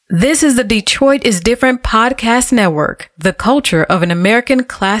This is the Detroit is Different podcast network, the culture of an American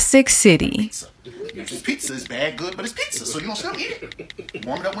classic city. Pizza is bad, good, but it's pizza, so you don't still eat it.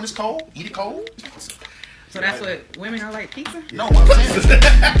 Warm it up when it's cold, eat it cold. So that's what women are like, pizza? No, I'm saying.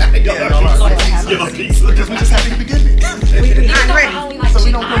 Like pizza. Because we just have to be good at it. We not ready. Like so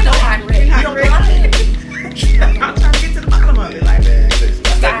we don't put no hot ready. We don't I'm trying to get to the bottom of it. Like,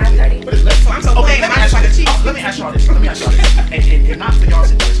 okay, let me ask y'all this. And not for y'all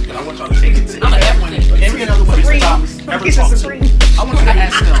situation, but I want y'all to take it to every other woman's job ever talk to. I want you to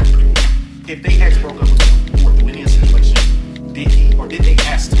ask them if they ex broke up with them or through any situation, did he or did they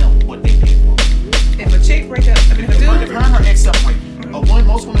ask him what they did for him? if a chick break up, if a dude, If her and her ex separate,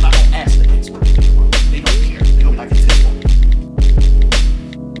 most women I don't ask the ex what they did for him. They don't care. They don't like it.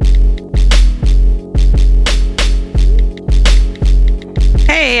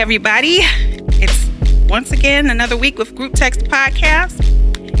 Hey everybody, it's once again another week with Group Text Podcast,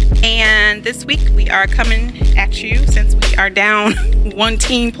 and this week we are coming at you since we are down one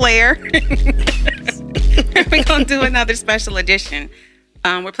team player. We're going to do another special edition.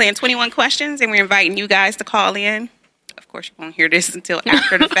 We're playing 21 questions and we're inviting you guys to call in. Of course you won't hear this until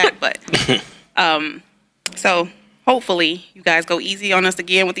after the fact, but so hopefully you guys go easy on us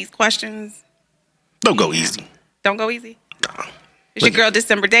again with these questions. Don't go easy. Don't go easy? No. It's your girl,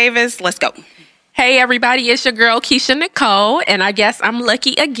 December Davis. Let's go. Hey, everybody. It's your girl, Kyshia Nicole. And I guess I'm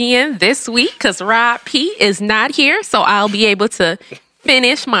lucky again this week because Rob P is not here. So I'll be able to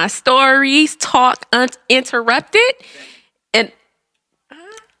finish my stories, talk uninterrupted. And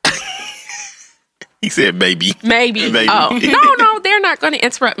He said maybe. maybe. Oh, no, they're not going to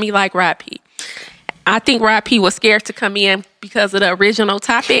interrupt me like Rob P. I think Rob P was scared to come in because of the original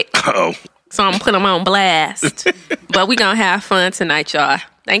topic. Oh. So I'm putting them on blast. But we're going to have fun tonight, y'all.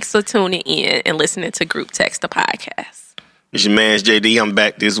 Thanks for tuning in and listening to Group Text, the podcast. It's your man's JD. I'm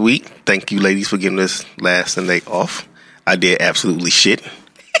back this week. Thank you, ladies, for giving us last Sunday off. I did absolutely shit.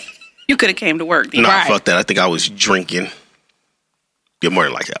 You could have came to work. No, Right. fuck that. I think I was drinking. Yeah, more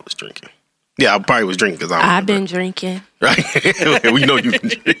than likely I was drinking. Yeah, I probably was drinking because I've been drinking. Right? We know you've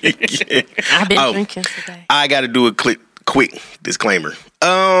been drinking. I've been drinking today. I got to do a quick disclaimer.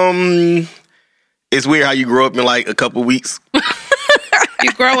 It's weird how you grow up in like a couple weeks.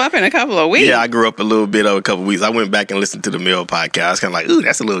 You grow up in a couple of weeks. Yeah, I grew up a little bit over a couple weeks. I went back and listened to the Mill podcast. Kind of like, ooh,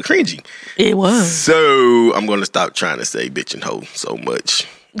 that's a little cringy. It was. So I'm going to stop trying to say bitch and hoe so much.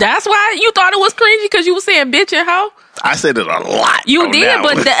 That's why you thought it was cringy because you were saying bitch and hoe? I said it a lot. You on did, that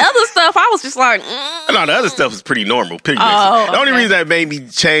but one. the other stuff, I was just like, No, the other stuff is pretty normal. Pretty Oh, basic. The only okay. reason that made me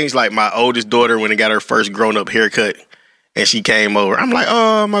change, like my oldest daughter, when it got her first grown-up haircut, and she came over, I'm like,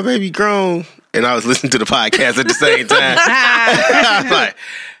 oh, my baby grown. And I was listening to the podcast at the same time. I was like,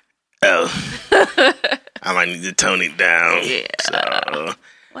 oh, I might need to tone it down. Yeah. So,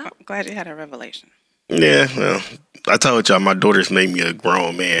 Well, I'm glad you had a revelation. yeah, well, I told y'all my daughter's made me a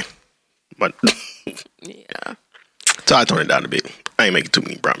grown man. But yeah. so I toned it down a bit. I ain't making too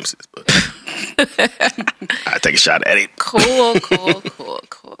many promises, but I take a shot at it. Cool.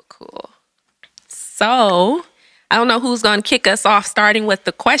 So, I don't know who's going to kick us off starting with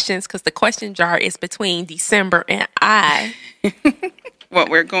the questions because the question jar is between December and I. Well,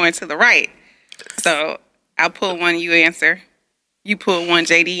 we're going to the right. So I'll pull one, you answer. You pull one,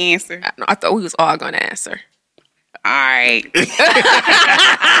 JD answer. I thought we was all going to answer. All right.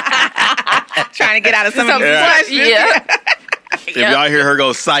 Trying to get out of some of these questions. Yeah. If y'all hear her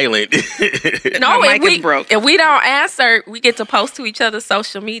go silent, No, My mic is broke. if we don't answer, we get to post to each other's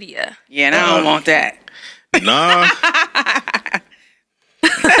social media. Yeah, and I don't want that. nah.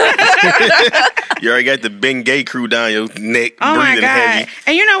 You already got the Ben Gay crew down your neck, Oh my breathing God. heavy.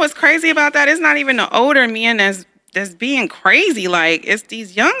 And you know what's crazy about that? It's not even the older men that's being crazy. Like, it's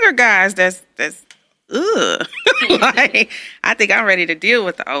these younger guys that's ugh. Like, I think I'm ready to deal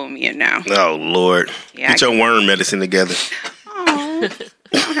with the old men now. Oh Lord, Yeah, get your worm medicine together. Oh,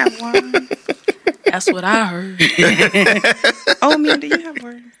 I don't have one. That's what I heard. Old men, do you have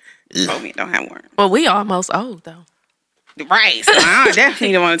worms? Old men don't have worms. Well, we almost old, though. Right. So I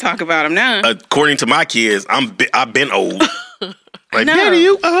definitely don't want to talk about them now. According to my kids, I've been old. Like, No. Daddy,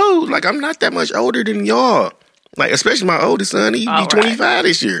 you old. Like, I'm not that much older than y'all. Like, especially my oldest son, he'd be All 25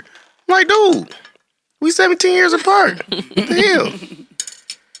 this year. I'm like, dude, we 17 years apart. What the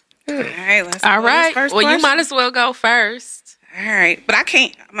hell? All right, let's All go to this right. first Well, you question. might as well go first. All right, but I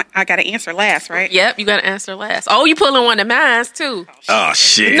can't. I got to answer last, right? Yep, you got to answer last. Oh, you pulling one of mine, too. Oh,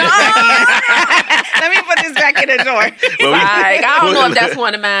 shit. No! Let me put this back in the drawer. Well, Like, I don't know if that's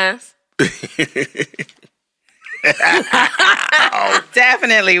one of mine.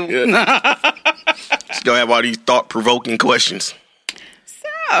 Definitely. Let's go have all these thought-provoking questions.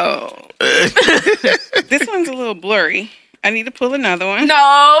 Oh. This one's a little blurry. I need to pull another one.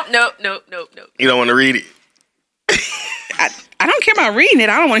 No. You don't want to read it? I don't care about reading it.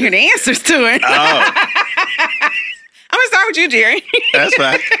 I don't want to hear the answers to it. Oh. I'm going to start with you, Jerry. That's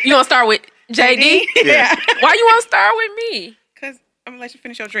fine. You want to start with JD? Yeah. Why you want to start with me? Because I'm going to let you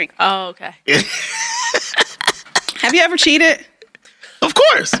finish your drink. Oh, okay. Have you ever cheated? Of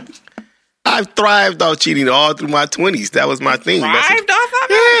course. I've thrived off cheating all through my 20s. That was my thing. Thrived off of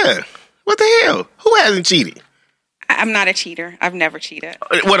it? Yeah. What the hell? Who hasn't cheated? I'm not a cheater. I've never cheated.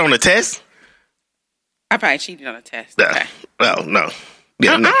 What, on a test? I probably cheated on a test. No. Okay. No.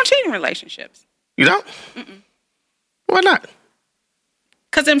 Yeah, I don't cheat in relationships. You don't? Why not?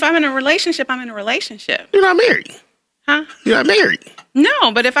 Because if I'm in a relationship, I'm in a relationship. You're not married. Huh? You're not married.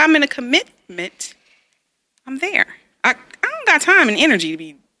 No, but if I'm in a commitment, I'm there. I don't got time and energy to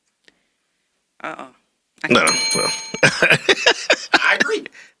be... No. Well. I agree.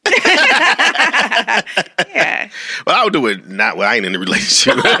 Yeah. Well, I would do it not when I ain't in a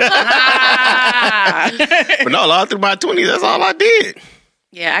relationship. But no, all through my 20s, that's all I did.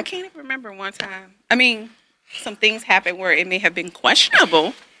 Yeah, I can't even remember one time. I mean, some things happened where it may have been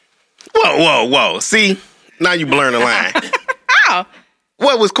questionable. Whoa. See, now you blurring the line. How?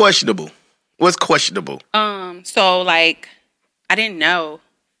 What was questionable? What's questionable? So like, I didn't know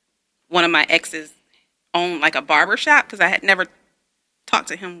one of my exes owned like a barber shop because I had never talked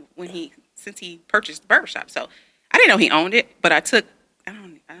to him since he purchased the barbershop. So I didn't know he owned it, but I don't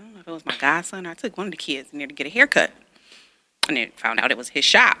know if it was my godson. I took one of the kids in there to get a haircut, and then found out it was his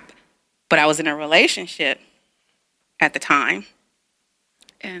shop. But I was in a relationship at the time,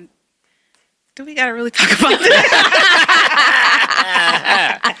 and do we gotta really talk about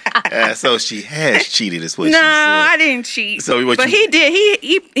that? So she has cheated, is what she No, said. I didn't cheat. So but he did.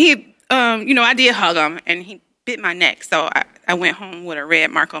 He I did hug him, and he bit my neck. So I went home with a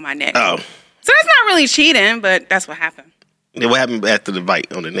red mark on my neck. Oh. So that's not really cheating, but that's what happened. Then what happened after the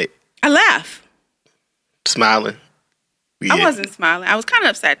bite on the neck? I laughed. Smiling? Yeah. I wasn't smiling. I was kind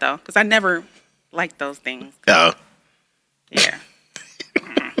of upset, though, because I never liked those things. Oh. Yeah.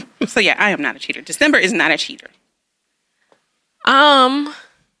 So, yeah, I am not a cheater. December is not a cheater.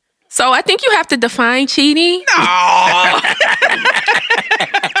 So I think you have to define cheating.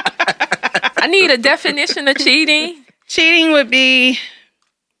 I need a definition of cheating. Cheating would be...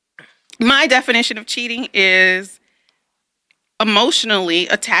 My definition of cheating is emotionally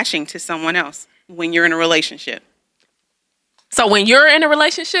attaching to someone else when you're in a relationship. So when you're in a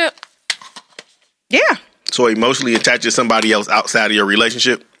relationship? Yeah. So emotionally attached to somebody else outside of your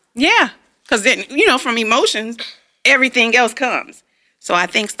relationship? Yeah. Because then, from emotions, everything else comes. So I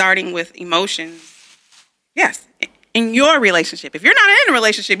think starting with emotions, yes, in your relationship. If you're not in a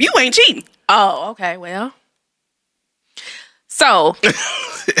relationship, you ain't cheating. Oh, okay, well. So...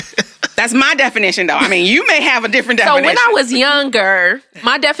 That's my definition, though. I mean, you may have a different definition. So when I was younger,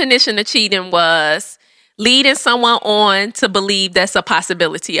 my definition of cheating was leading someone on to believe that's a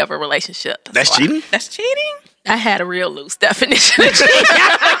possibility of a relationship. That's cheating? That's cheating? I had a real loose definition of cheating.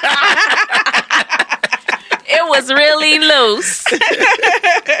 It was really loose.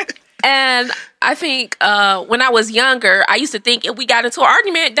 And I think when I was younger, I used to think if we got into an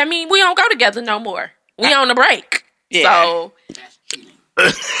argument, that means we don't go together no more. We on a break. Yeah.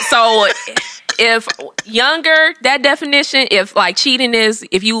 So if younger, that definition, if like cheating is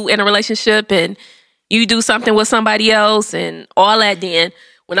if you in a relationship and you do something with somebody else and all that, then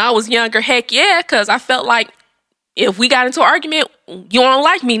when I was younger, heck yeah, because I felt like if we got into an argument, you don't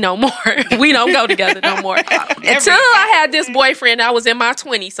like me no more. We don't go together no more. Until I had this boyfriend, I was in my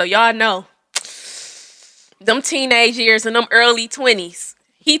 20s, so y'all know. Them teenage years and them early 20s.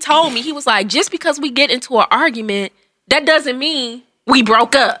 He told me, he was like, just because we get into an argument, that doesn't mean we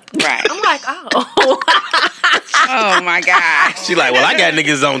broke up. Right. I'm like, oh. Oh, my gosh. She like, well, I got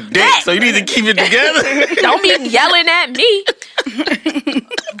niggas on dick, so you need to keep it together. Don't be yelling at me.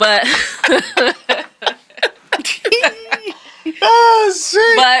 But... Oh,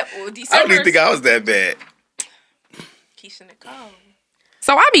 shit. But December... I don't even think I was that bad. Kyshia Nicole.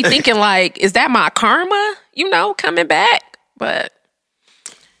 So I be thinking like, is that my karma, coming back? But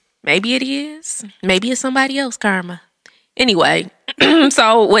maybe it is. Maybe it's somebody else's karma. Anyway,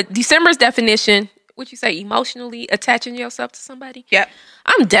 so what December's definition, what you say, emotionally attaching yourself to somebody? Yep.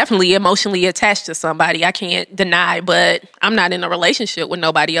 I'm definitely emotionally attached to somebody. I can't deny, but I'm not in a relationship with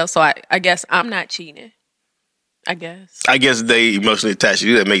nobody else, so I guess I'm not cheating. I guess they emotionally attached to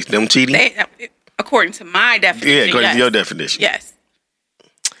you. That makes them cheating? According to my definition, yeah, according to your definition. Yes.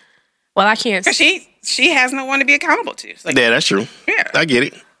 Well, I can't... She has no one to be accountable to. Like, yeah, that's true. Yeah. I get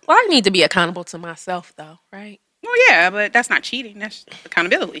it. Well, I need to be accountable to myself, though, right? Well, yeah, but that's not cheating. That's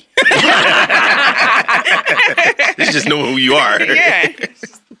accountability. It's just knowing who you are. Yeah. It's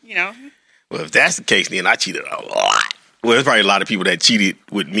just, you know. Well, if that's the case, then I cheated a lot. Well, there's probably a lot of people that cheated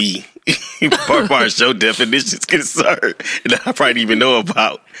with me. As far as your definition is concerned, that I probably didn't even know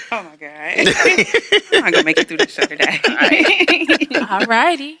about. Oh, my God. I'm not going to make it through the show today. All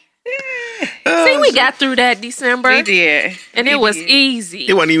righty. See, we got through that December. We did. And it was easy.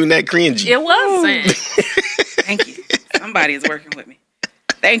 It wasn't even that cringy. It wasn't. Thank you. Somebody is working with me.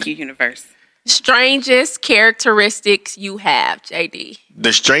 Thank you, universe. Strangest characteristics you have, JD.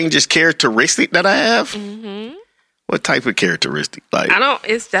 The strangest characteristic that I have? Mm-hmm. What type of characteristic? Like,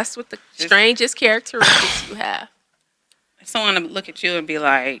 That's what the strangest characteristics you have. Someone to look at you and be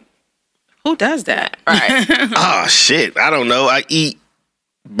like, who does that? Right. oh, shit. I don't know. I eat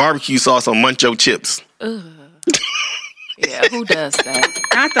barbecue sauce on Muncho chips. Ugh. Yeah, who does that?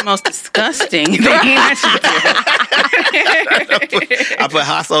 Not the most disgusting thing that you do. I put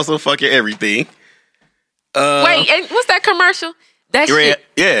hot sauce on fucking everything. Wait, and what's that commercial? That red, shit.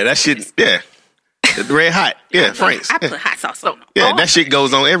 yeah, that shit, yeah. The red hot, yeah, Frank's. I put hot sauce on them. Yeah, that shit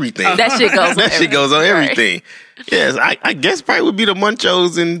goes on everything. That shit goes on That shit goes on Right. everything. Yes, I guess probably would be the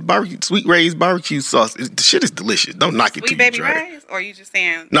Munchos and barbecue, Sweet Ray's barbecue sauce. The shit is delicious. Don't knock it Sweet too Baby dry. Ray's? Or are you just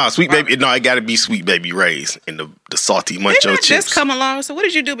saying? No, Sweet Baby. No, it got to be Sweet Baby Ray's and the salty Muncho Didn't that chips. just come along? So what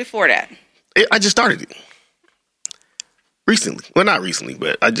did you do before that? I just started it recently. Well, not recently,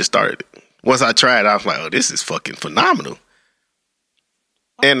 but I just started it. Once I tried, I was like, "Oh, this is fucking phenomenal."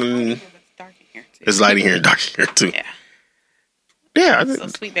 And It's dark in here too. it's light in here and dark in here too. Yeah. Yeah, So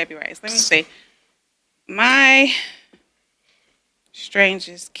Sweet Baby Ray's. Let me see. My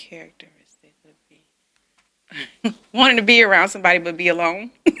strangest characteristic would be wanting to be around somebody but be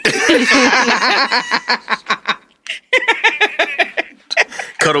alone.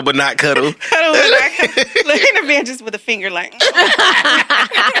 cuddle but not cuddle. Cuddle with like, looking at the bed just with a finger like.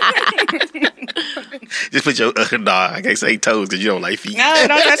 Just put your I can't say toes because you don't like feet. No,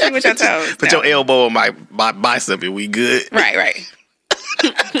 don't touch me with your toes. Put your elbow on my bicep and we good. Right.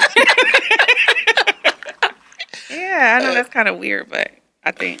 Yeah, I know that's kind of weird, but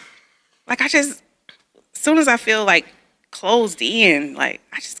I think, like, as soon as I feel like closed in, like,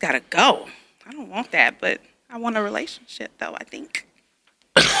 I just gotta go. I don't want that, but I want a relationship, though, I think.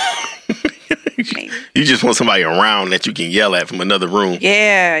 Maybe. You just want somebody around that you can yell at from another room.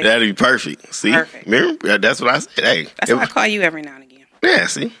 Yeah. That'd be perfect. See? Perfect. Remember? That's what I said. Hey. That's why I call you every now and again. Yeah,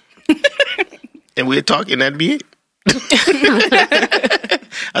 see? And we'd talk and that'd be it.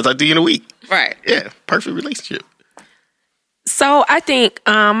 I'll talk to you in a week. Right. Yeah, perfect relationship. So I think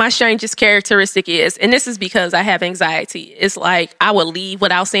my strangest characteristic is, and this is because I have anxiety, it's like I will leave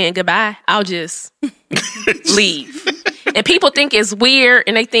without saying goodbye. I'll just leave. And people think it's weird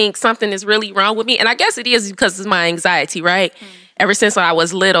and they think something is really wrong with me. And I guess it is because it's my anxiety, right? Mm. Ever since I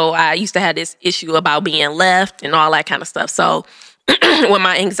was little, I used to have this issue about being left and all that kind of stuff. So when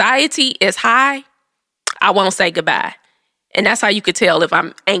my anxiety is high, I won't say goodbye. And that's how you could tell if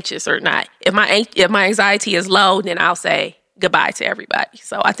I'm anxious or not. If my anxiety is low, then I'll say goodbye to everybody.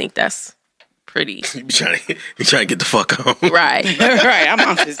 So I think that's pretty. You trying to get the fuck home. Right. Right. I'm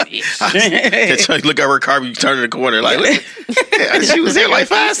off this bitch. Trying to look over her car, you turn in the corner like, she was here like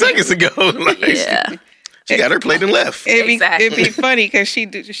 5 seconds ago. Like, Yeah. She got her plate and left. Exactly. It'd be funny because she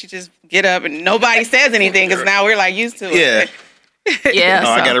just get up and nobody says anything because now we're like used to it. Yeah. Yeah.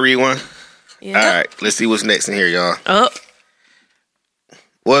 Oh, I got to read one? Yeah. All right. Let's see what's next in here, y'all. Oh.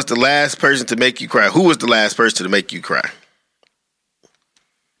 What's the last person to make you cry? Who was the last person to make you cry?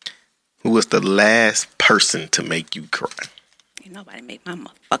 Who was the last person to make you cry? Ain't nobody make my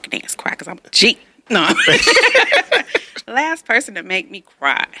motherfucking ass cry because I'm a G. No. Last person to make me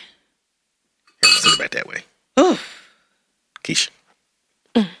cry. Let's think about that way. Ooh. Kyshia.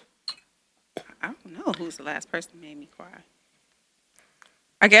 I don't know who's the last person that made me cry.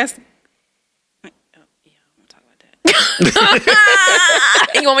 I guess. Oh, yeah, I won't talk about that.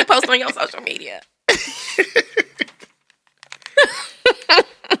 You want me to post on your social media?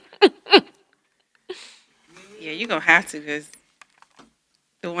 Yeah, you're going to have to because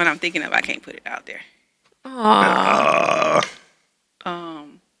the one I'm thinking of, I can't put it out there. Aww.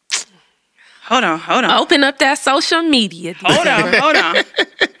 Hold on. Open up that social media. Hold on.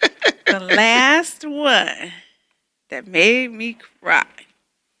 The last one that made me cry.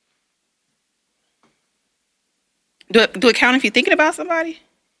 Do it count if you're thinking about somebody?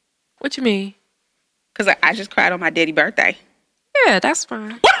 What you mean? Because I just cried on my daddy's birthday. Yeah, that's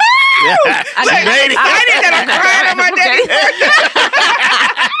fine. I didn't know I cried on my daddy's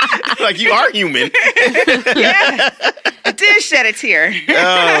birthday. Like you are human. Yeah. I did shed a tear.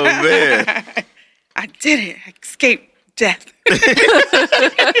 Oh, man. I did it. I escape death. All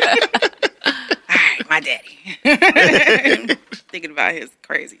right, my daddy. Thinking about his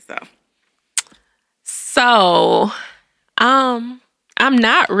crazy stuff. So, I'm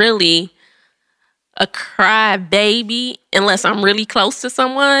not really a cry baby unless I'm really close to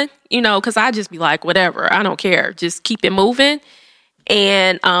someone, because I just be like, whatever, I don't care. Just keep it moving.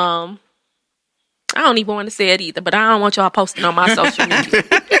 And I don't even want to say it either, but I don't want y'all posting on my social media.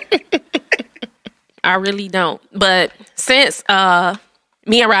 I really don't. But since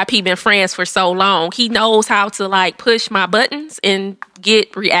me and Rapi been friends for so long, he knows how to like push my buttons and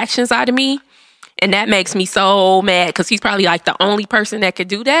get reactions out of me. And that makes me so mad because he's probably like the only person that could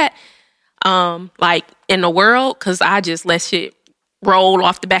do that, like in the world. Because I just let shit roll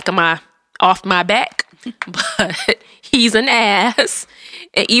off my back. But he's an ass.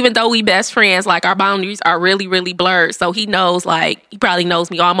 And even though we best friends, like our boundaries are really, really blurred. So he knows, like he probably knows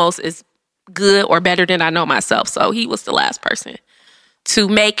me almost as good or better than I know myself. So he was the last person to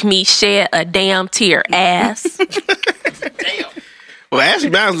make me shed a damn tear. Ass. Damn. Well,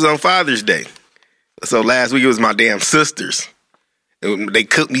 Ashley Bounds was on Father's Day. So last week it was my damn sisters. They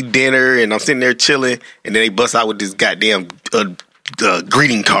cooked me dinner, and I'm sitting there chilling, and then they bust out with this goddamn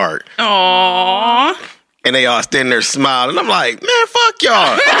greeting card. Aww. And they all standing there smiling. I'm like, man, fuck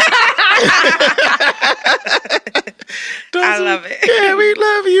y'all. I love it. Yeah, we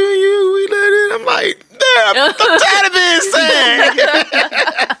love you, we love it. I'm like, damn, I'm tired of being sad.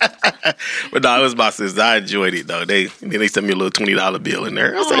 But no, it was my sisters. I enjoyed it, though. They sent me a little $20 bill in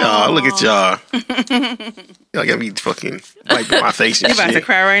there. I was like, oh, look at y'all. Y'all got me fucking wiping my face and You shit. about to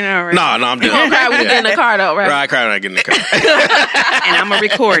cry right now, right? No, I'm doing You gonna cry when we get in the car though, right? Right, I cry when I get in the car. And I'm going to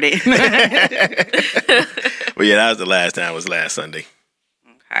record it. But yeah, that was the last time. It was last Sunday.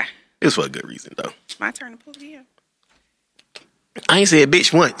 Okay. It was for a good reason, though. My turn to pull it in. I ain't said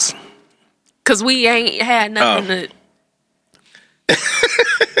bitch once. Because we ain't had nothing to...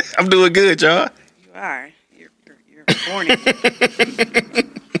 I'm doing good, y'all. You are. You're born again.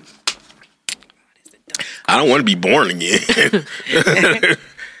 I don't want to be born again.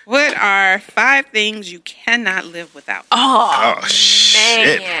 What are 5 things you cannot live without? Oh,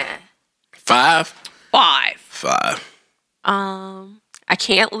 shit. Man. 5? 5. 5. I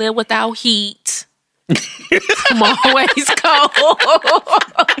can't live without heat. I'm always cold.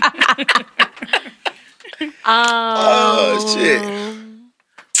 Oh, shit.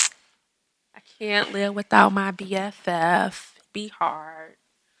 I can't live without my BFF. Be hard.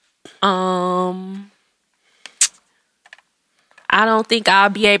 I don't think I'll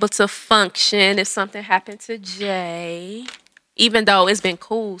be able to function if something happened to Jay. Even though it's been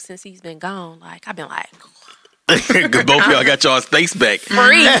cool since he's been gone. Like, I've been like... Both of y'all got y'all's face back.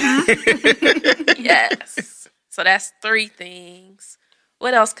 Free. Yes. So that's 3 things.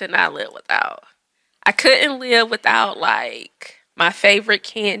 What else couldn't I live without? I couldn't live without, like, my favorite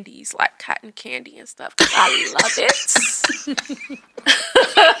candies, like cotton candy and stuff. 'Cause I love it.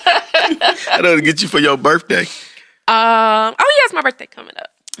 I know to get you for your birthday. Oh, yeah, it's my birthday coming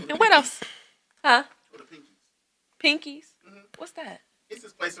up. And what else? Huh? Pinkies? Mm-hmm. What's that? It's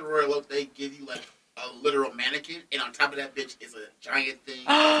this place in Royal Oak. They give you like a literal mannequin, and on top of that bitch is a giant thing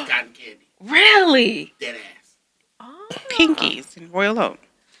of cotton candy. Really? Dead ass. Oh. Pinkies in Royal Oak.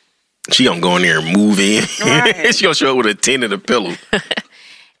 She gonna go in there and move in. Right. She gonna show up with a tin and a pillow.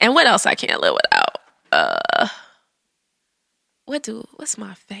 And what else I can't live without? What's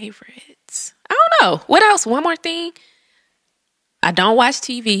my favorites? I don't know. What else? One more thing. I don't watch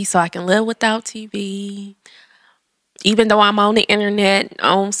TV, so I can live without TV. Even though I'm on the internet,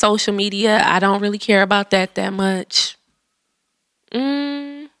 on social media, I don't really care about that much.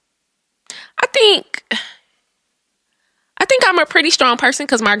 I think I'm a pretty strong person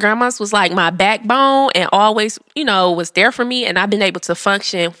because my grandma's was like my backbone and always, was there for me. And I've been able to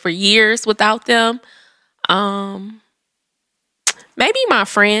function for years without them. Maybe my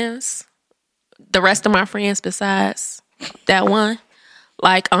friends, the rest of my friends besides that one.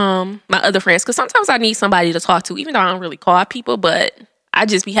 Like, my other friends. Because sometimes I need somebody to talk to, even though I don't really call people. But I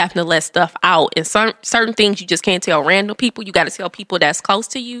just be having to let stuff out. And certain things you just can't tell random people. You got to tell people that's close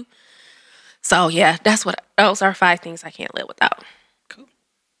to you. So, yeah, those are 5 things I can't live without. Cool.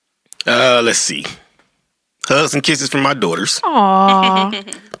 Let's see. Hugs and kisses from my daughters.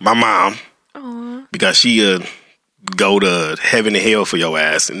 Aww. My mom. Aww. Because she go to heaven and hell for your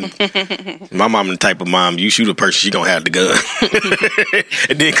ass. And my mom the type of mom, you shoot a person, she gonna have the gun.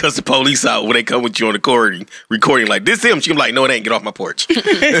 And then cuss the police out when they come with you on the recording like, this him. She gonna be like, no, it ain't. Get off my porch.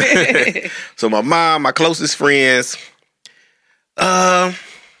 So my mom, my closest friends, beer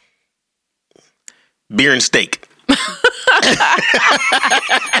and steak.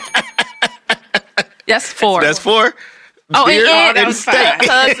 That's 4. That's 4. Oh, Beer and and was steak. 5.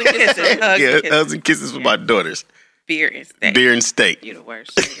 Hugs and kisses. Yeah, hugs and kisses for my daughters. Beer and steak. Beer and steak. You the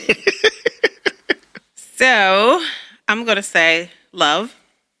worst. So, I'm going to say love.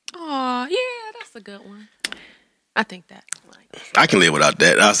 Oh, yeah, that's a good one. I think that. I can live without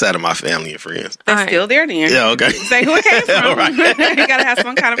that outside of my family and friends. That's All right. still there then. Yeah, okay. Say who it came from. All right. You got to have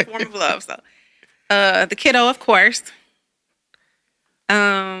some kind of form of love. So, the kiddo, of course.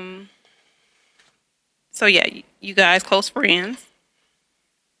 So, yeah, you guys close friends.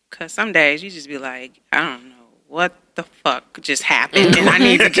 Because some days you just be like, I don't know what the fuck just happened, and I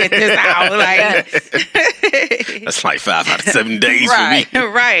need to get this out. Like, That's like 5 out of 7 days right, for me.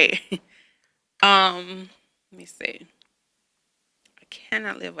 right. Let me see. I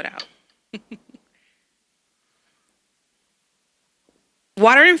cannot live without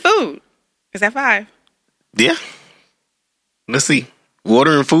water and food. Is that 5? Yeah. Let's see.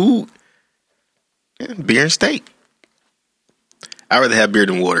 Water and food. Yeah, beer and steak. I'd rather have beer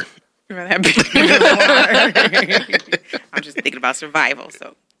than water. You'd rather have beer than water. I'm just thinking about survival,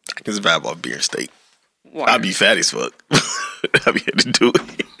 so I can survive off beer and steak. water. I'll be fat as fuck. I'll be able to do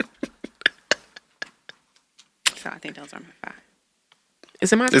it. So I think those are my 5.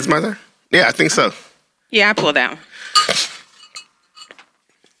 Is it my turn? It's my turn? Yeah, I think so. Yeah, I pulled that one.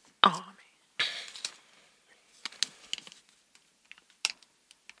 Oh,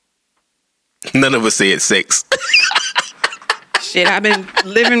 man. None of us said sex. Shit, I've been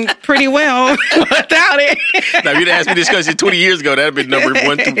living pretty well without it. Now, if you'd asked me this question 20 years ago, that'd have been number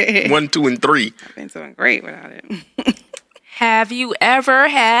 1, 2, and 3. I've been doing great without it. Have you ever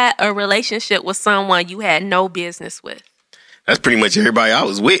had a relationship with someone you had no business with? That's pretty much everybody I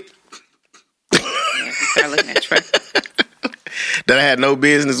was with Yeah, we start looking at Trey. that I had no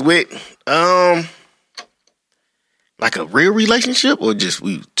business with. Like a real relationship, or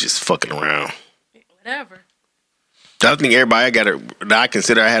we just fucking around. Whatever. I think everybody that I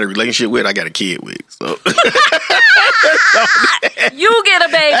consider I had a relationship with, I got a kid with. So You get a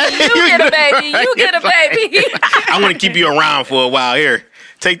baby. You get a baby. You get a baby. I want to keep you around for a while. Here,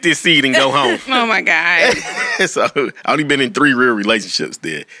 take this seed and go home. Oh my God. So I only been in 3 real relationships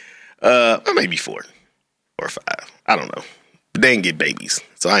there. Or maybe 4 or 5. I don't know. But they didn't get babies,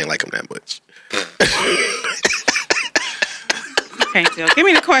 so I ain't like them that much. Okay, Jill, give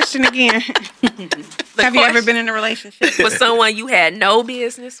me the question again. Have you ever been in a relationship? With someone you had no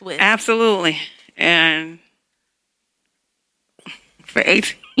business with? Absolutely. And for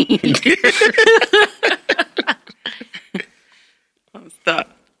 18 years. I'm stuck.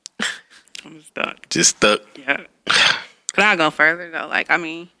 Just stuck. Yeah. But I'll go further, though. Like, I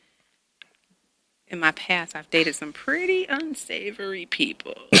mean, in my past, I've dated some pretty unsavory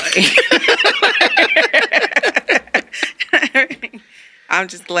people. Like, I'm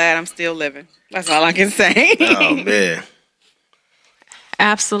just glad I'm still living. That's all I can say. Oh, man.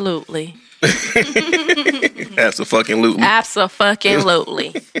 Absolutely. Abso-fucking-lutely.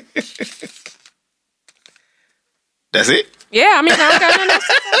 Abso-fucking-lutely. That's it? Yeah, I mean, I don't got nothing else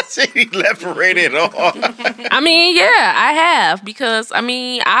to say. She elaborated all. I mean, yeah, I have. Because, I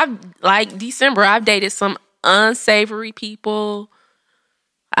mean, like December, I've dated some unsavory people.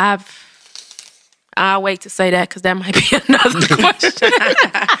 I'll wait to say that because that might be another question.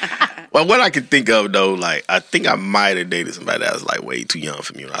 Well, what I can think of, though, like, I think I might have dated somebody that was, like, way too young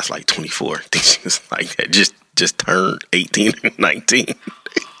for me when I was, like, 24. I think she was like that. Just turned 18 and 19.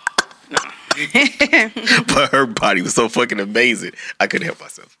 But her body was so fucking amazing, I couldn't help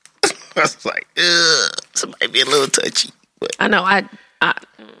myself. I was like, ugh, somebody be a little touchy. But I know, that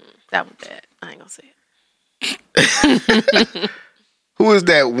was bad. I ain't gonna say it. who is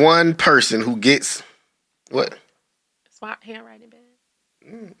that one person who gets, what? Smart handwriting bad.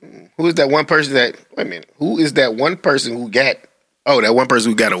 Who is that one person that, wait a minute, who is that one person who got, that one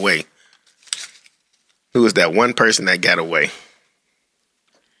person who got away? Who is that one person that got away?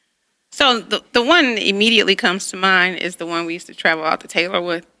 So the one that immediately comes to mind is the one we used to travel out to Taylor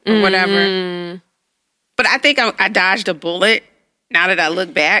with or whatever. But I think I dodged a bullet now that I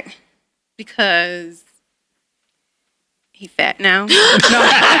look back because he fat now. No,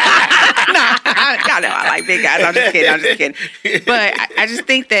 I know I like big guys. I'm just kidding. But I just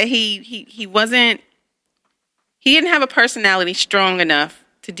think that he didn't have a personality strong enough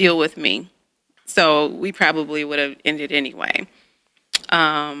to deal with me. So we probably would have ended anyway.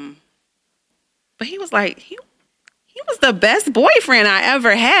 But he was like, he was the best boyfriend I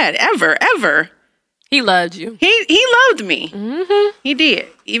ever had, ever. He loved you. He loved me. Mm-hmm. He did.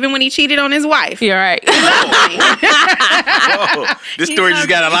 Even when he cheated on his wife. You're right. He loved me. Whoa, this story just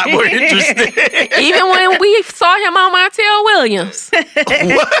got a lot more interesting. Even when we saw him on Montel Williams.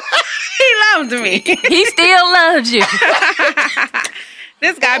 He loved me. He still loves you.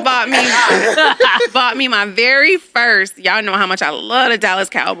 This guy bought me my very first. Y'all know how much I love the Dallas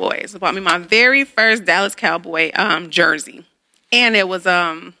Cowboys. He bought me my very first Dallas Cowboy jersey, and it was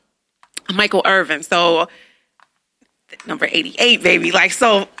Michael Irvin. So number 88, baby. Like,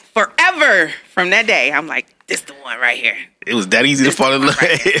 so forever from that day, I'm like, this the one right here. It was that easy to fall in love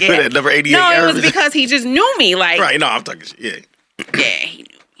with that number 88. No, it was because he just knew me. Like, right? No, I'm talking shit. Yeah, he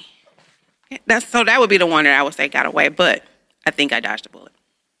knew me. That would be the one that I would say got away, but I think I dodged a bullet.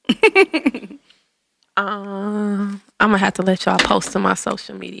 I'm gonna have to let y'all post to my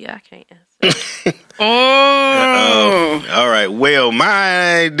social media. I can't answer. Oh. All right. Well,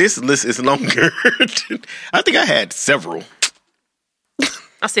 this list is longer. I think I had several.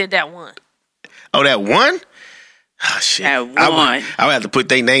 I said that one. Oh, that one? Oh, shit. That one. I would have to put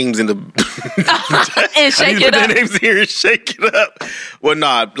their names in the... And shake it put up. their names here and shake it up. Well,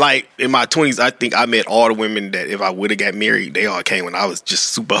 nah, like in my 20s, I think I met all the women that if I would have got married, they all came when I was just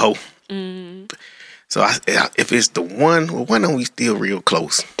super hoe. Mm. So if it's the one, well, why don't we still real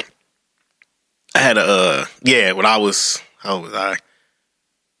close? I had when I was, how old was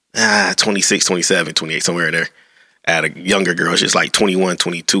I? 26, 27, 28, somewhere in there. I had a younger girl, she's like 21,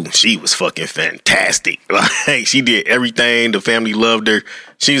 22. She was fucking fantastic. Like, she did everything. The family loved her.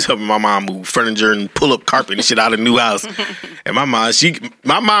 She was helping my mom move furniture and pull up carpet and shit out of the new house. And my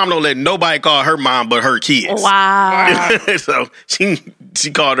mom don't let nobody call her mom but her kids. Wow. So she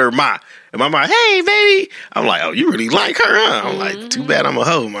called her ma. And my mom, hey, baby. I'm like, oh, you really like her, huh? I'm like, too bad I'm a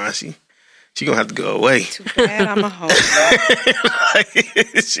hoe, ma. She gonna have to go away. Too bad I'm a hoe.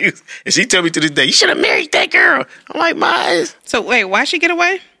 she tell me to this day, you should have married that girl. I'm like, my. So wait, why'd she get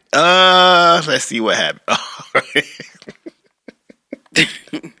away? Let's see what happened.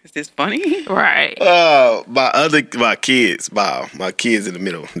 Is this funny? Right. My kids in the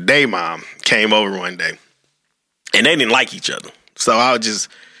middle. They mom came over one day, and they didn't like each other. So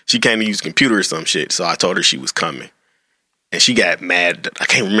she came to use a computer or some shit. So I told her she was coming. And she got mad. I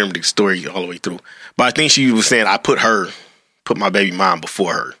can't remember the story all the way through. But I think she was saying I put my baby mom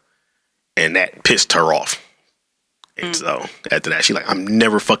before her. And that pissed her off. And so after that, she's like, I'm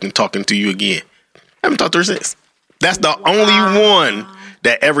never fucking talking to you again. I haven't talked to her since. That's the only one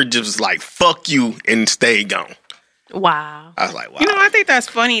that ever just was like, fuck you and stay gone. Wow. I was like, wow. You know, I think that's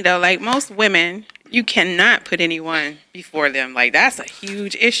funny though. Like most women, you cannot put anyone before them. Like that's a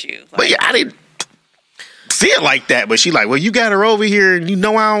huge issue. Like, but yeah, I didn't see it like that, but she like, well, you got her over here and you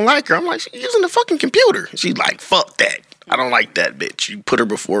know I don't like her. I'm like, she's using the fucking computer. She's like, fuck that. I don't like that bitch. You put her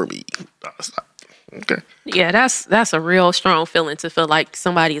before me. I was like, okay. Yeah, that's a real strong feeling to feel like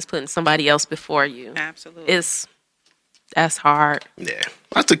somebody is putting somebody else before you. Absolutely. That's hard. Yeah.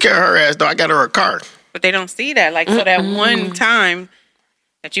 I took care of her ass though. I got her a car. But they don't see that. Like, so that one time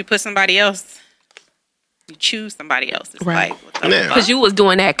that you put somebody else, you choose somebody else. It's right. Like, what the Yeah. fuck? Because you was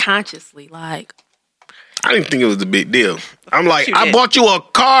doing that consciously, like. I didn't think it was a big deal. I'm like, I bought you a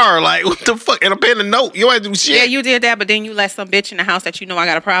car. Like, what the fuck? And I'm paying a note. You ain't do shit. Yeah, you did that, but then you let some bitch in the house that you know I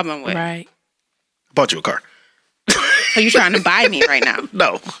got a problem with. Right. I bought you a car. So you trying to buy me right now?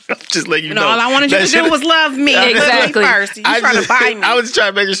 No. I'm just letting you know. All I wanted you to do was love me. Exactly. First. You trying to buy me. I was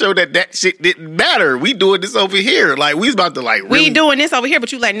trying to make sure that shit didn't matter. We doing this over here. Like, we was about to like really. We doing this over here,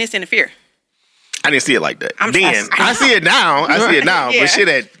 but you letting this interfere. I didn't see it like that. I see it now. Yeah. But shit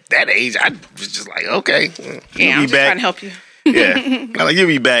at that age, I was just like, okay. Yeah, I'm just trying to help you. Yeah. I'm like, you'll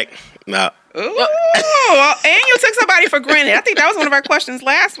be back. Nah. Ooh, and you took somebody for granted. I think that was one of our questions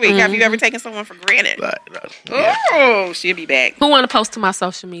last week. Have you ever taken someone for granted? Yeah. Oh, she'll be back. Who want to post to my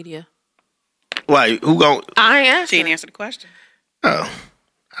social media? Why? Who gon'? I answer. She didn't answer the question. Oh,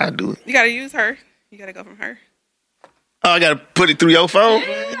 I do it. You got to use her. You got to go from her. Oh, I gotta put it through your phone?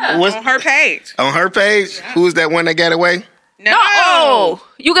 Yeah. On her page. On her page? Yeah. Who's that one that got away? No.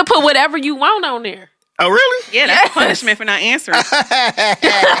 You can put whatever you want on there. Oh, really? Yeah, that's punishment for not answering.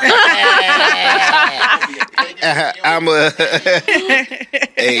 I'm a...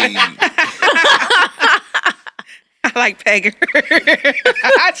 Hey. I like Pegger.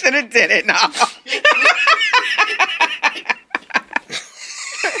 I should have did it. No.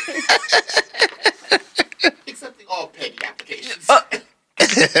 Accepting all petty applications.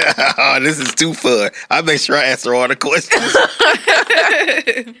 Oh, this is too fun. I make sure I answer all the questions.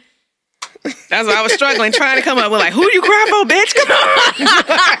 That's why I was struggling, trying to come up with like, who you cry for, bitch? Come on.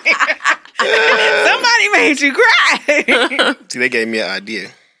 Somebody made you cry. See, they gave me an idea.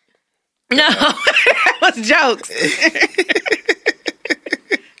 No, that was jokes.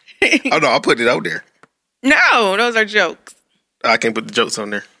 Oh no, I'll put it out there. No, those are jokes. I can't put the jokes on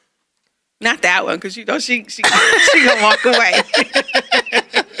there. Not that one, because you know she gonna walk away.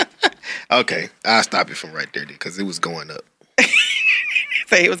 Okay, I'll stop it from right there because it was going up.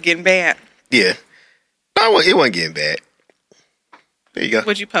 Say it was getting bad. Yeah. No, it wasn't getting bad. There you go.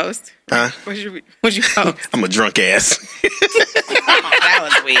 What'd you post? Huh? What'd you post? I'm a drunk ass. That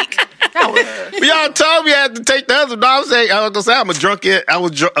was weak. But y'all told me I had to take the other. No, I was gonna say I'm a drunk.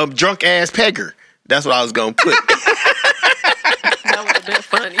 A drunk ass pegger. That's what I was gonna put. That would have been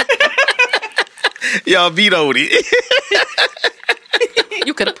funny. Y'all vetoed it.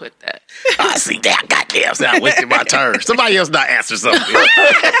 You could have put that. I see that. Goddamn, so I wasted my turn. Somebody else not answer something. No,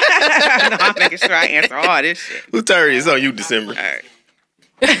 I'm making sure I answer all this shit. Whose turn is on you, December? All right.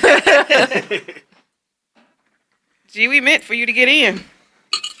 Gee, we meant for you to get in.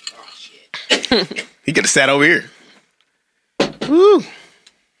 Oh, shit. He could have sat over here. Woo.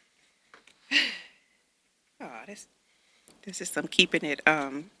 Oh, this is some keeping it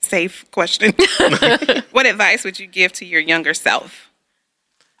safe question. What advice would you give to your younger self?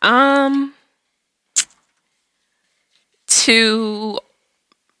 To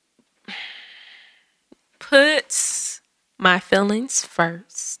put my feelings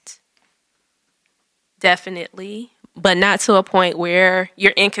first. Definitely. But not to a point where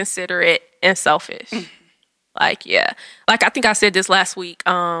you're inconsiderate and selfish. Like, yeah. Like, I think I said this last week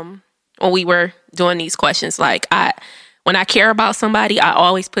when we were doing these questions. Like, when I care about somebody, I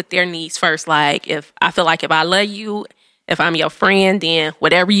always put their needs first. Like, if I feel like if I love you, if I'm your friend, then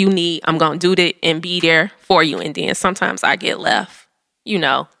whatever you need, I'm going to do it and be there for you. And then sometimes I get left,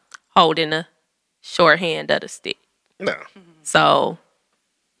 holding the short hand of the stick. No. So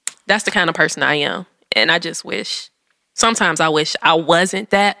that's the kind of person I am. And I just sometimes I wish I wasn't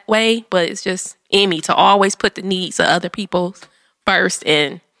that way, but it's just in me to always put the needs of other people first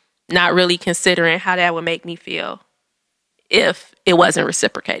and not really considering how that would make me feel if it wasn't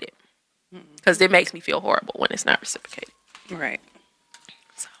reciprocated. Because it makes me feel horrible when it's not reciprocated. Right.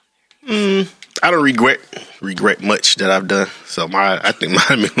 I don't regret much that I've done. So I think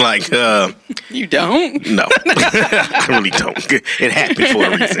mine been like, You don't? no, I really don't. It happened for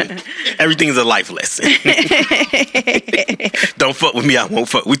a reason. Everything is a life lesson. Don't fuck with me, I won't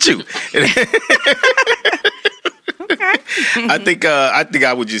fuck with you. Okay. I think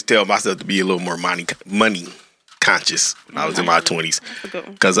I would just tell myself to be a little more money conscious when I was in my 20s,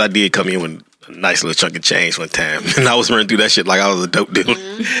 because I did come in with a nice little chunk of change one time, and I was running through that shit like I was a dope dealer.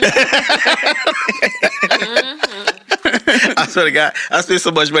 I swear to God, I spent so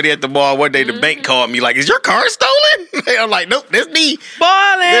much money at the mall. One day, the bank called me like, "Is your car stolen?" I'm like, "Nope, that's me."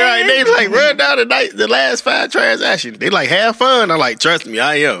 Balling. They like run down the last 5 transactions. They like have fun. I'm like, trust me,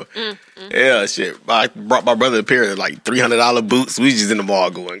 I am. Yeah, shit. I brought my brother a pair of like $300 boots. We just in the mall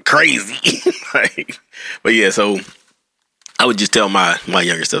going crazy. But yeah, so I would just tell my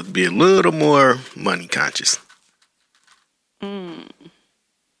younger self to be a little more money conscious. I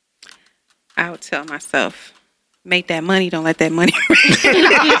would tell myself, make that money, don't let that money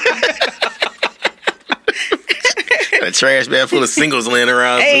A trash bag full of singles laying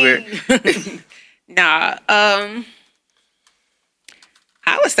around somewhere. Nah, I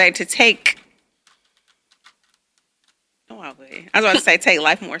would say to take. No, I wouldn't. I was about to say take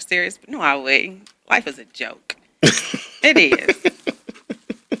life more serious, but no, I wouldn't. Life is a joke. It is.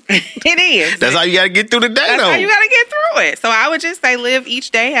 It is. That's how you got to get through the day, That's though. how you got to get through it. So I would just say live each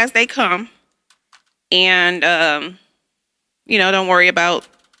day as they come. And, don't worry about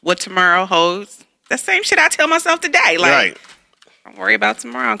what tomorrow holds. The same shit I tell myself today. Like, Right. don't worry about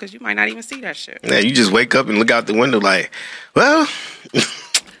tomorrow because you might not even see that shit. Yeah, you just wake up and look out the window like, well,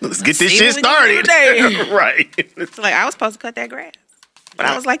 let's get this see shit what we do started. today. Right. It's like, I was supposed to cut that grass. But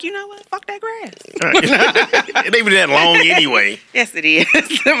I was like, you know what? Fuck that grass. Right. It ain't even that long anyway. Yes, it is.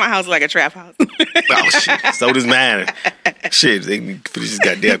 My house is like a trap house. Oh, shit. So does mine. Shit, they finish this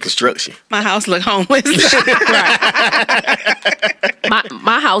goddamn construction. My house look homeless.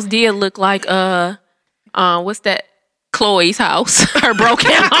 My house did look like what's that? Chloe's house. Her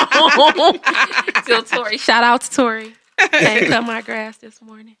broken home. Still Tori. Shout out to Tori. Came cut my grass this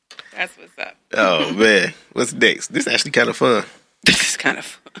morning. That's what's up. Oh, man. What's next? This is actually kind of fun. This is kind of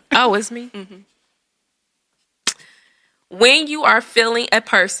fun. Oh, it's me? Mm-hmm. When you are feeling a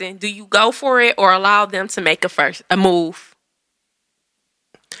person, do you go for it or allow them to make a move?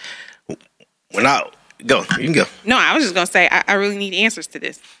 When you can go. No, I was just going to say, I really need answers to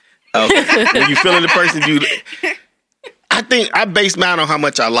this. When you feeling the person, I think I base mine on how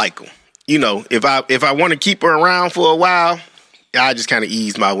much I like them. If I want to keep her around for a while, I just kind of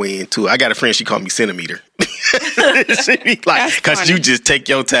ease my way into it. I got a friend, she called me Centimeter. She be like, because you just take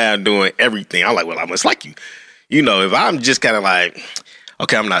your time doing everything. I'm like, well, I'm just like you. You know, if I'm just kind of like,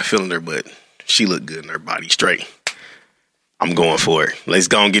 okay, I'm not feeling her, but she look good in her body straight, I'm going for it. Let's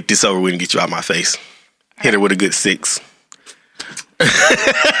go and get this over with and get you out my face. Hit her with a good 6.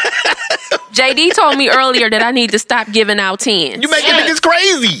 JD told me earlier that I need to stop giving out 10s. You making niggas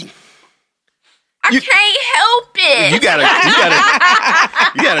crazy. I can't help it. You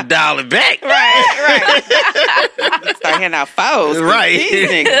gotta dial it back. Right. Start handing out foes. Right. These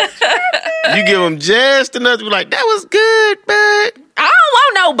niggas. You give them just enough to be like, that was good, but I don't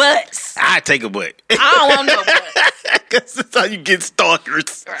want no butts. I take a butt. I don't want no butts. Because that's how you get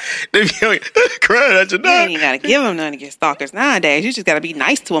stalkers. Right. They be like, crying at your You dog. ain't gotta give them none to get stalkers nowadays. You just gotta be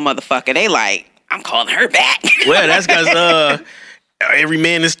nice to a motherfucker. They like, I'm calling her back. Well, that's because every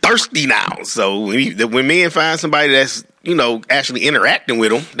man is thirsty now. So when men find somebody that's, you know, actually interacting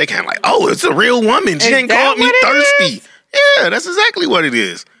with them, they kind of like, oh, it's a real woman. She ain't called me thirsty. Yeah, that's exactly what it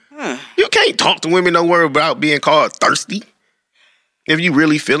is. You can't talk to women no more about being called thirsty. If you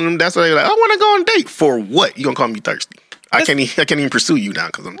really feeling them, that's why they're like, I want to go on a date. For what? You gonna call me thirsty? I can't even pursue you now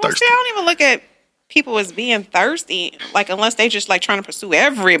because I'm thirsty. See, I don't even look at people as being thirsty, like unless they just like trying to pursue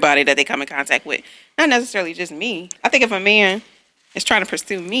everybody that they come in contact with. Not necessarily just me. I think if a man is trying to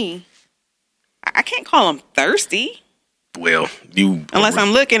pursue me, I can't call him thirsty. Well, you unless I'm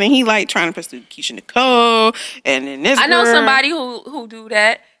looking and he like trying to pursue Kyshia Nicole and then this. I know girl. somebody who do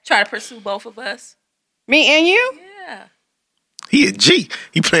that. Try to pursue both of us. Me and you? Yeah. He a G.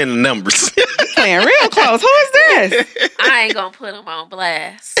 He playing the numbers. Playing real close. Who is this? I ain't gonna put him on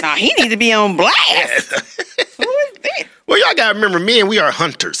blast. Nah, he need to be on blast. Who is this? Well, y'all gotta remember, men, we are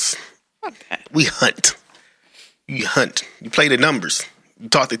hunters. Okay. We hunt. You hunt. You play the numbers. You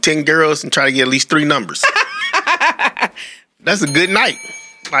talk to 10 girls and try to get at least 3 numbers. That's a good night.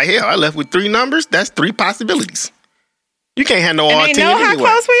 Like, hell, I left with 3 numbers. That's 3 possibilities. You can't handle all 10 And they know how anyway.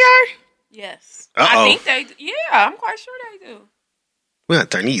 close we are? Yes. Uh-oh. I think they do. Yeah, I'm quite sure they do. We gotta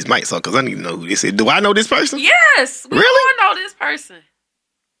turn these mics off because I need to know who this is. Do I know this person? Yes. We Really? all know this person.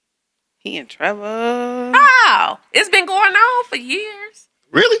 He in trouble. How? It's been going on for years.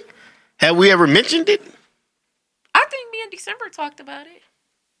 Really? Have we ever mentioned it? I think me and December talked about it.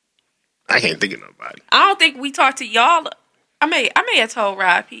 I can't think of nobody. I don't think we talked to y'all. I may have told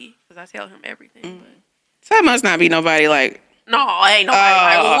Rob P because I tell him everything. But So that must not be nobody like. no, ain't nobody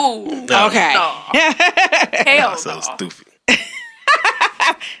like, ooh. No. Okay. No. Hell So no. stupid.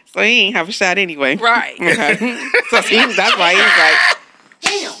 So he ain't have a shot anyway. Right. Okay. So that's why he was like,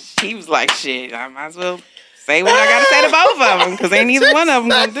 damn. He was like, shit, I might as well say what I got to say to both of them because ain't neither one of them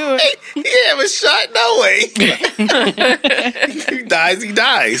going to do it. He have a shot, no way. He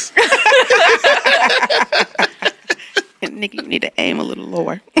dies. Nikki, you need to aim a little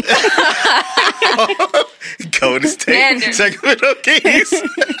lower. Golden State, Standard. Sacramento Kings.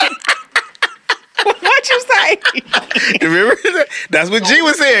 What you say? Remember that? That's what G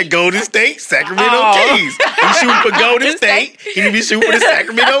was saying. Golden State, Sacramento Kings. He's shooting for Golden State. He need to be shooting for the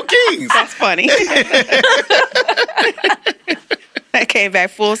Sacramento Kings. That's funny. That came back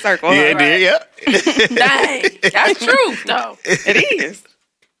full circle. Yeah, huh? it did. Yeah. Dang. That's true, though. It is.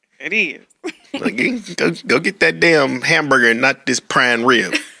 It is. Like, go get that damn hamburger and not this prime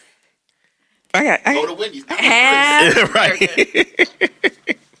rib. I Go to Wendy's. Right.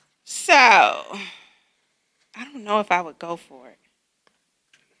 So, I don't know if I would go for it.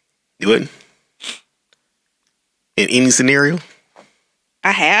 You wouldn't? In any scenario?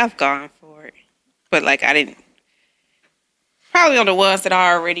 I have gone for it, but like I didn't. Probably on the ones that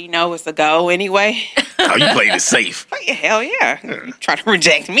I already know is a go anyway. Oh, you played it safe. Oh, yeah, hell yeah. You try to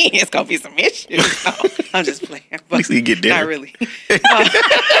reject me, it's going to be some issues. No, I'm just playing. At least you get dinner. Not really.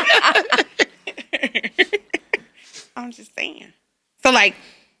 I'm just saying. So, like,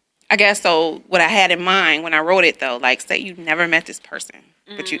 I guess so what I had in mind when I wrote it, though, like, say you never met this person,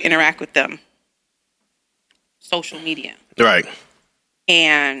 but you interact with them, social media. Right.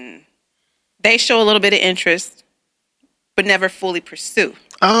 And they show a little bit of interest, but never fully pursue.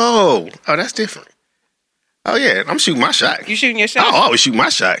 Oh, that's different. Oh, yeah. I'm shooting my shot. You shooting your shot? I'll always shoot my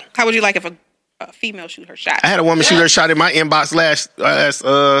shot. How would you like if a female shoot her shot? I had a woman shoot her shot in my inbox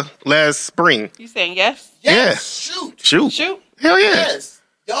last spring. You saying yes? Yes. Shoot. Shoot? Hell yeah. Yes.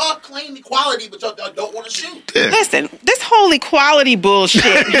 Y'all claim equality, but y'all don't want to shoot. Yeah. Listen, this whole equality bullshit.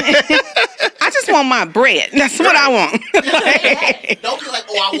 I just want my bread. That's what I want. Don't be like,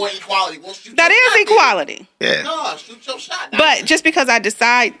 oh, I want equality. Well, shoot That your is shot, equality. Yeah. No, shoot your shot. But just because I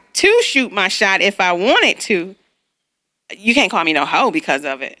decide to shoot my shot if I wanted to, you can't call me no hoe because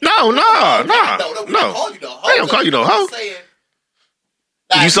of it. No. We don't call you no hoe. They don't call you no hoe. I'm saying,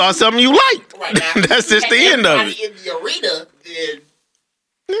 You saw something you liked. Right now, That's just the end of it. In the arena,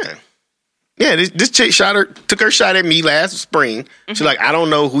 then Yeah. This chick took her shot at me last spring. She's like, I don't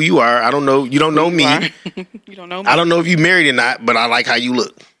know who you are. I don't know. You don't know me. You don't know me. I don't know if you married or not, but I like how you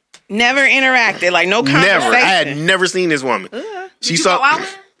look. Never interacted, like no conversation. Never. I had never seen this woman. She Did you saw. go out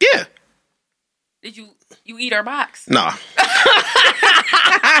with her? Yeah. Did you eat her box? Nah.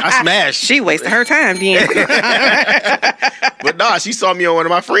 I smashed. She wasted her time then. But nah, she saw me on one of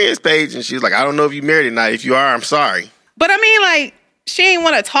my friends' page, and she was like, I don't know if you married or not. If you are, I'm sorry. But I mean, like, she ain't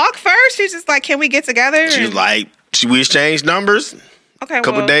want to talk first. She's just like, can we get together? She was like, we exchanged numbers. Okay, A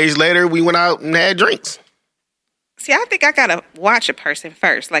couple days later, we went out and had drinks. See, I think I gotta watch a person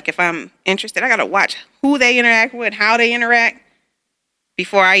first. Like, if I'm interested, I gotta watch who they interact with, how they interact,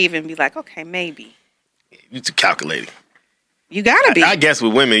 before I even be like, okay, maybe. You too calculating. You gotta be. I guess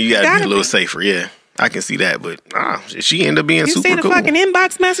with women, you gotta be a little be. safer. Yeah, I can see that. But she ended up being You super see the cool. fucking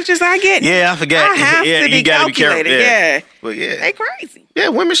inbox messages I get? Yeah, I forgot. I have yeah, to be you gotta be careful. calculated. Yeah. But yeah, They crazy. yeah,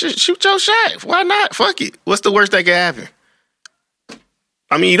 women should shoot your shot. Why not? Fuck it. What's the worst that could happen?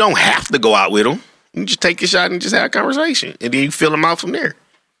 I mean, you don't have to go out with them. You just take your shot and just have a conversation, and then you fill them out from there.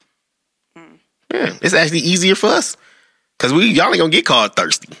 Yeah, it's actually easier for us because y'all ain't gonna get called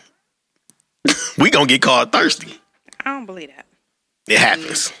thirsty. We gonna get called thirsty. I don't believe that. It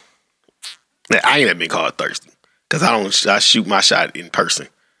happens. I ain't never been called thirsty because I shoot my shot in person.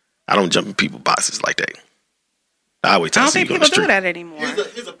 I don't jump in people's boxes like that. I always I tell don't think you people do that anymore.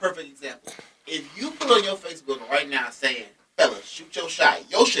 here's a perfect example. If you put on your Facebook right now saying, fellas, shoot your shot,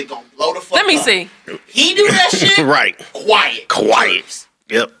 your shit gonna blow the fuck Let me up. see. He do that shit? Right. Quiet.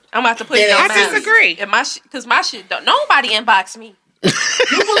 Yep. I'm about to put Yeah, it on I mine. disagree. And because my shit don't. Nobody inbox me. You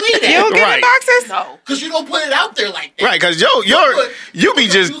believe You that? don't get Right. inboxes? No. Because you don't put it out there like that. Right, because you be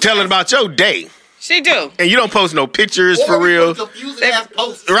just telling about your day. She do. And you don't post no pictures Or for we real. put confusing ass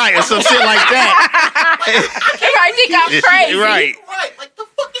posts. Right, or some shit like that. I think I'm crazy. Right, Right. Like, the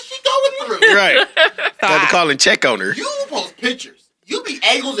fuck is she going through? right. Got to call and check on her. You post pictures. You be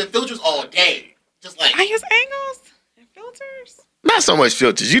angles and filters all day. Just like, I use angles and filters. Not so much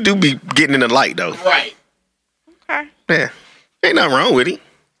filters. You do be getting in the light, though. right. Okay. Yeah. Ain't nothing wrong with it.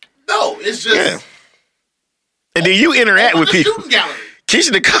 No, it's just. Yeah. And then you interact Over with the people. shooting gallery.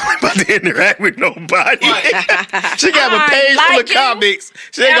 Keisha Nicole ain't about to interact with nobody. Right. She got a page full like of it. comics.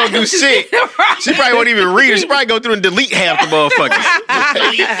 She ain't gonna do shit. She probably won't even read it. She probably go through and delete half the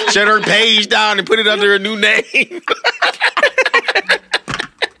motherfuckers. Shut her page down and put it under a new name.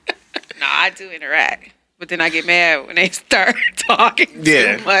 No, I do interact. But then I get mad when they start talking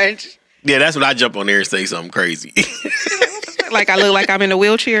Yeah. too much. Yeah, that's when I jump on there and say something crazy. Like I look like I'm in a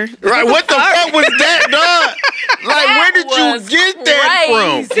wheelchair. Right? What the fuck was that, dog? Like, where did was you get that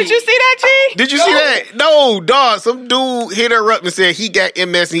from? crazy. Did you see that, G? Did you see that? No, dog. Some dude hit her up and said he got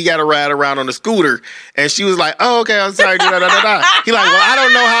MS and he got to ride around on a scooter. And she was like, oh, okay, I'm sorry. Da, da, da, da. He like, well, I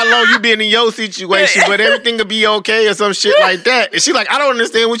don't know how long you been in your situation, but everything will be okay or some shit like that. And she like, I don't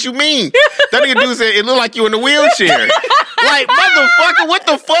understand what you mean. That nigga dude said, it looked like you in a wheelchair. Like, motherfucker, what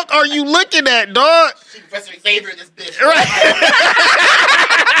the fuck are you looking at, dog? She Professor Xavier in this bitch. Right.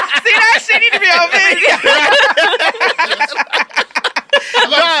 See, that shit need to be on video.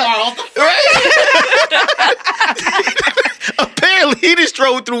 Apparently, he just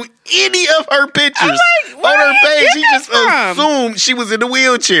strode through any of her pictures like, on where her did he page. get He that just from? assumed she was in the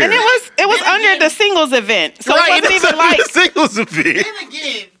wheelchair. And it was under the singles event. So right, it wasn't even like the singles event. Then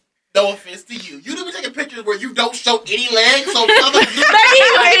again, no offense to you, you do be taking pictures where you don't show any legs, so other Maybe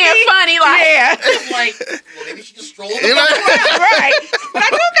he was being funny, like, yeah. like, well, maybe she just strolled. You know? Right. But I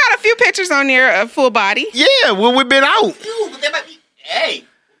do got a few pictures on there of full body. Yeah, well, we've been out. You, but they might be. Hey,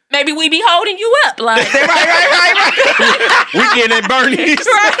 maybe we be holding you up, like, Right. Weekend at Bernie's. just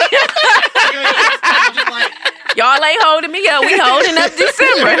like, y'all ain't holding me up. We holding up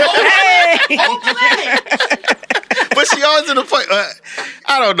December. Hey. hold the leg. But she always in the fuck.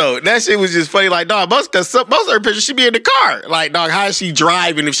 I don't know. That shit was just funny. Like, dog, most of her pictures, she be in the car. Like, dog, how is she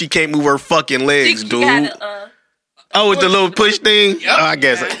driving if she can't move her fucking legs, dude? Oh, with the little push thing? Yep. Oh, I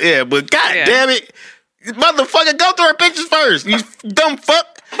guess. Yeah, but god Yeah. damn it. Motherfucker, go through her pictures first. You dumb fuck.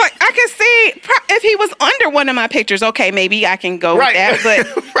 But I can see if he was under one of my pictures, okay, maybe I can go Right. with that.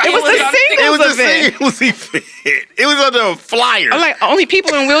 But Right. it was It the was singles It was a event. singles event. It was under a flyer. I'm like, only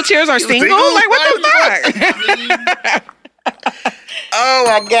people in wheelchairs are single? Single? Like, what the fuck? Oh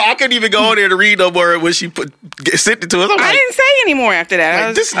my god, I couldn't even go on there to read no more when she sent it to us. I'm I like, didn't say any more after that. I like,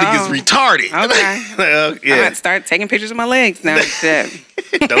 was, this nigga's retarded. Okay. I Yeah. might start taking pictures of my legs now. Shit.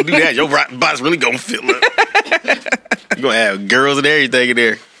 Don't do that. Your box really gonna fill up. You're gonna have girls and everything in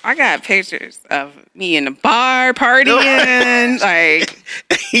there. I got pictures of me in the bar partying. Like,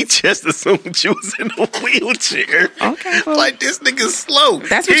 he just assumed you was in a wheelchair. Okay, well, like this nigga's slow.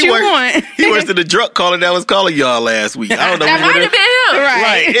 That's what you want. He works at the drug caller that was calling y'all last week. I don't know. That might have been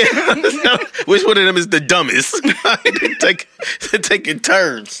him. Right. Which one of them is the dumbest? Taking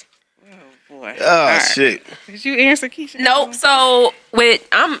turns. Boy. Oh Right. shit. Did you answer, Keisha? Nope. So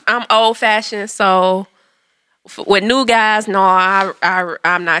I'm old fashioned. So with new guys, no,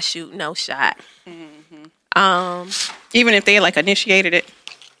 I'm not shooting no shot. Even if they like initiated it.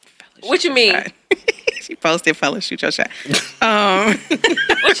 What you mean? She posted, "Fellas, shoot your shot."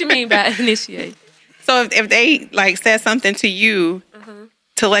 What you mean by initiate? So if they like said something to you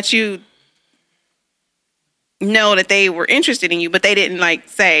to let you know that they were interested in you, but they didn't like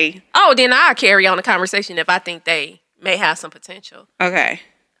say, Oh, then I'll carry on the conversation if I think they may have some potential. okay,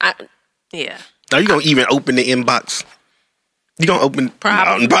 Yeah. Are you gonna even open the inbox? You gonna open?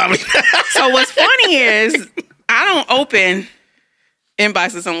 Probably. No, probably. So what's funny is I don't open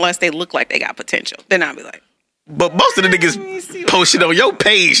inboxes unless they look like they got potential. Then I'll be like, But most of the me see niggas what- posted on your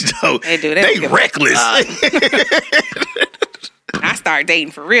page though. They do. They They reckless. I start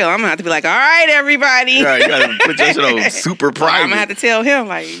dating for real. I'm gonna have to be like, all right, everybody. Right, you gotta put your shit on super private. I'm gonna have to tell him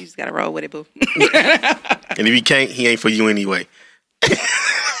like, you just gotta roll with it, boo. And if he can't, he ain't for you anyway.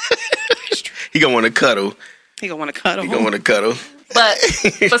 He gonna want to cuddle. He gonna want to cuddle. He gonna want to cuddle. But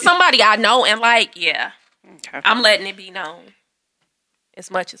for somebody I know and like, yeah, Okay. I'm letting it be known as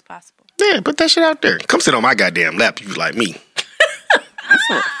much as possible. Yeah, put that shit out there. Come sit on my goddamn lap. You like me. That's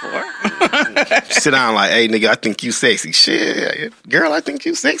what for. Sit down like, hey nigga, I think you sexy. Shit, girl, I think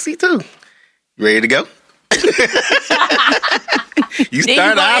you sexy too. You ready to go? You Then start, you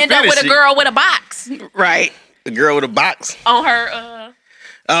gonna I'll end up finish with a it. girl with a box Right. The girl with a box. on her.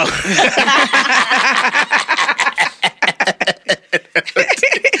 Oh.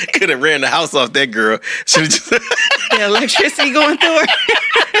 Could have ran the house off that girl. Should have just. The electricity going through her.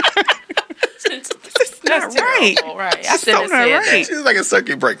 That's not right. terrible, right. I That's so shouldn't have not said right. that. She's like a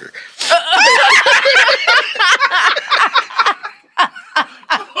circuit breaker.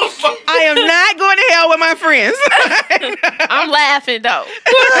 I am not going to hell with my friends. I'm laughing though.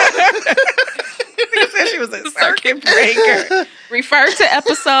 Nigga said she was a circuit breaker. Refer to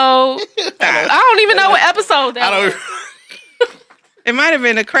episode. I don't even know what episode that I was. don't. It might have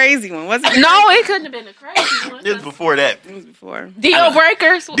been a crazy one, wasn't it? No, it couldn't have been a crazy one. This was before that. It was before. Deal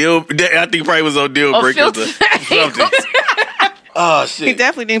breakers. I think probably was on deal Oh, breakers. filter. or something. Oh He shit!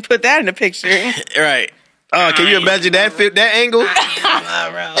 definitely didn't put that in the picture. Right. Oh, can you imagine that fit that angle?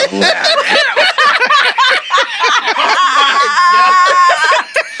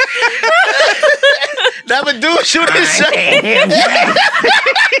 Never do it. Shoot this shot.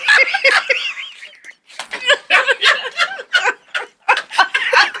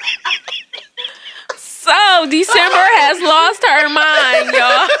 So December has lost her mind,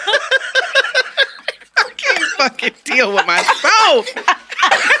 y'all. I can't fucking deal with myself.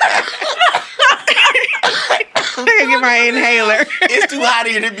 I gotta get my inhaler. It's too hot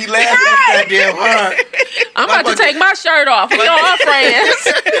here to be laughing. Goddamn hard. I'm about to take my shirt off. We all friends.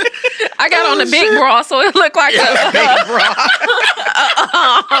 I got on the big bra, so it looked like a Big bra.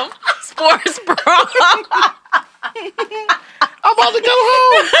 sports bra. I'm about to go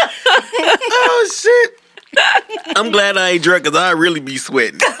home. Oh shit! I'm glad I ain't drunk because I'd really be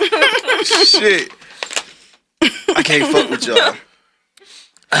sweating. Shit. I can't fuck with y'all.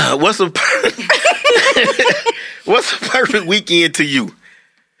 What's a perfect weekend to you?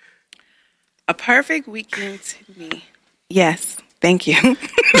 A perfect weekend to me. Yes. Thank you.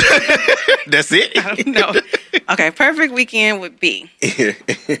 That's it? No. Okay, perfect weekend would be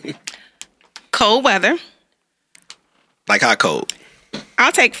cold weather. Like how cold?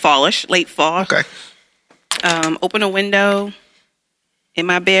 I'll take fallish, late fall. Okay. Open a window in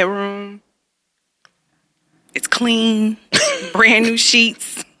my bedroom. It's clean. Brand new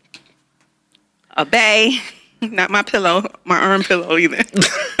sheets. A bay. Not my pillow, my arm pillow either.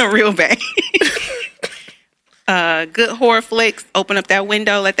 A real bay. Good horror flicks. Open up that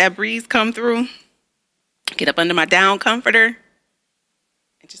window, let that breeze come through. Get up under my down comforter.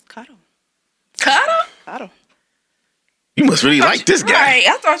 And just cuddle. Cuddle? Cuddle. You must really like this guy. Right.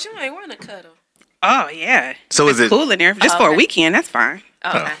 I thought you ain't want to cuddle. Oh, yeah. So is it? Cool in there. Just for a weekend, that's fine.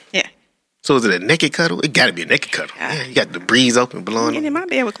 Okay. Yeah. So is it a naked cuddle? It got to be a naked cuddle. Yeah, you got the breeze open, blowing. Get in my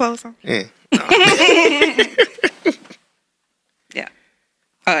bed with clothes on. Yeah. Yeah.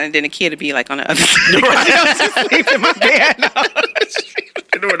 And then the kid would be like on the other side. I'm just sleep in my bed.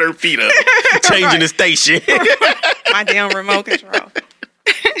 Doing her feet up, changing the station. My damn remote control.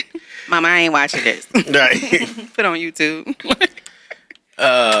 Mama, I ain't watching this. Right. Put on YouTube.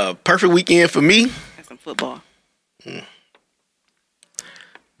 Perfect weekend for me. That's some football.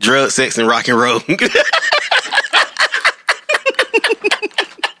 Drug, sex, and rock and roll.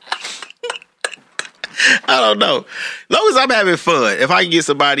 I don't know. As long as I'm having fun. If I can get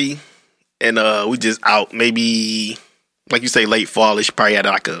somebody and we just out, maybe, like you say, late fallish, probably at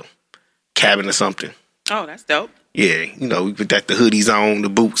like a cabin or something. Oh, that's dope. Yeah, we put the hoodies on, the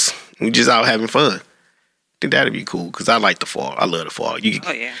boots. We just out having fun. I think that'd be cool because I like the fall. I love the fall. Oh,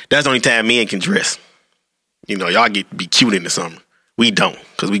 yeah. That's the only time men can dress. Y'all get to be cute in the summer. We don't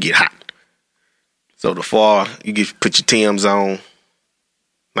because we get hot. So the fall, you get put your Timbs on.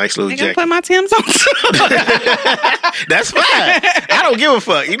 Nice little jacket. Put my Timbs on. That's fine. I don't give a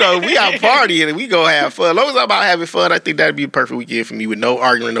fuck. We out partying and we go have fun. As long as I'm out having fun, I think that'd be a perfect weekend for me with no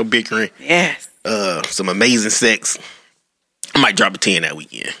arguing, no bickering. Yes. Some amazing sex. I might drop a 10 that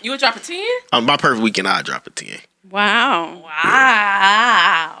weekend. You would drop a 10? My perfect weekend, I'll drop a 10. Wow.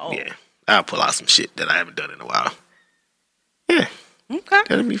 Yeah. I'll pull out some shit that I haven't done in a while. Yeah. Okay.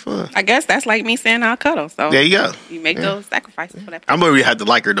 That'll be fun. I guess that's like me saying I'll cuddle. So there you go. You make those sacrifices for that person. I'm gonna really have to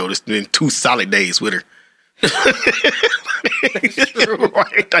like her though. It's been 2 solid days with her.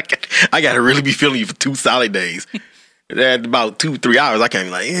 I gotta really be feeling you for 2 solid days. At about 2-3 hours, I can't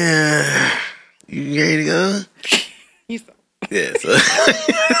be like, yeah, you ready to go? Yeah, so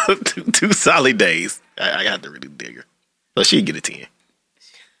 2 solid days. I got to really dig her. So she'd get a 10.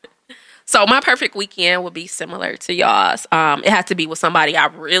 So my perfect weekend would be similar to y'all's. It has to be with somebody I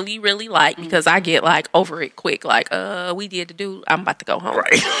really, really like because I get like over it quick. Like, we did the do. I'm about to go home.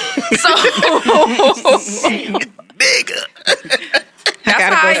 Right. So, nigga. I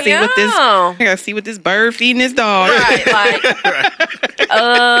gotta go see what this. I gotta see what this bird feeding this dog. Right, like,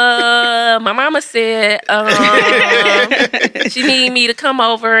 my mama said she need me to come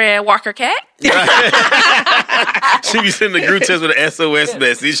over and walk her cat. She be sending the group text with an SOS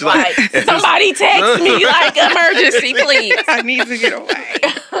message. Like somebody text me, like, emergency, please. I need to get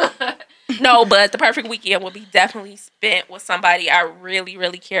away. No, but the perfect weekend would be definitely spent with somebody I really,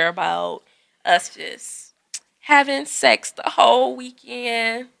 really care about. Us just having sex the whole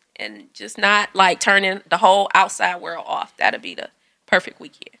weekend and just not like turning the whole outside world off. That'd be the perfect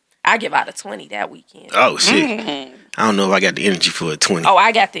weekend. I give out a 20 that weekend. Oh, shit. I don't know if I got the energy for a 20. Oh,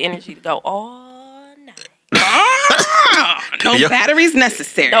 I got the energy to go all night. No batteries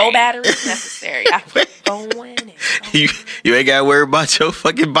necessary. No batteries necessary. I keep going and going. You ain't got to worry about your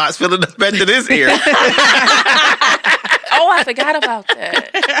fucking box filling up after this here. Oh, I forgot about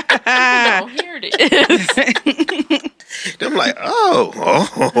that. Here it is. I'm like,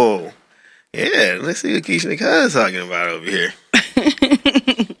 oh. Yeah, let's see what Kyshia Nicole is talking about over here.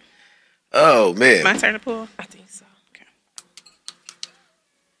 Oh, man. My turn to pull? I think so. Okay.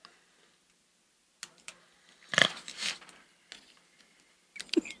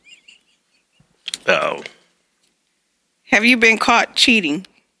 Oh. Have you been caught cheating?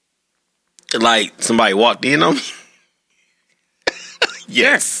 Like somebody walked in on me?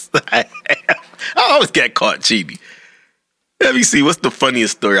 Yes. Sure. I always get caught cheating. Let me see. What's the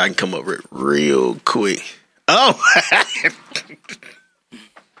funniest story I can come up with real quick? Oh.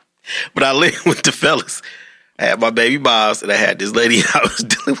 But I lived with the fellas. I had my baby boss and I had this lady I was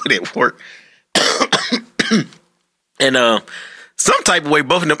dealing with at work. And some type of way,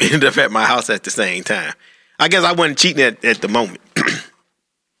 both of them ended up at my house at the same time. I guess I wasn't cheating at the moment.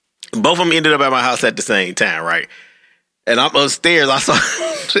 Both of them ended up at my house at the same time, right? And I'm upstairs. I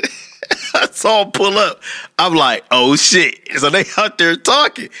saw them pull up. I'm like, oh, shit. So they out there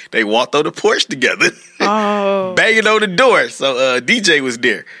talking. They walked on the porch together. Oh. Banging on the door. So DJ was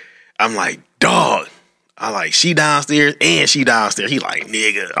there. I'm like, dog. I'm like, she downstairs and she downstairs. He like,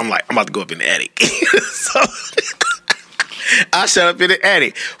 nigga. I'm like, I'm about to go up in the attic. So I shut up in the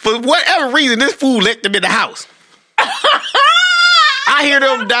attic. For whatever reason, this fool let them in the house. I hear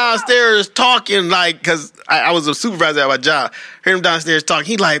them downstairs talking, like, because I was a supervisor at my job. Hear them downstairs talking.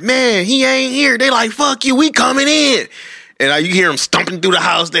 He like, man, he ain't here. They like, fuck you, we coming in. And you hear them stomping through the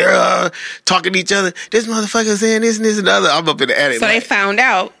house. They're talking to each other. This motherfucker saying this and this and the other. I'm up in the attic. So they found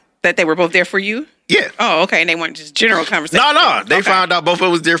out that they were both there for you? Yeah. Oh, okay. And they weren't just general conversation. No. They found out both of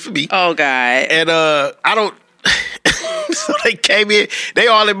them was there for me. Oh, God. And I don't... So they came in. They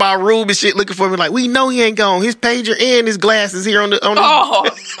all in my room and shit looking for me like, we know he ain't gone. His pager and his glasses here on the... Oh, no.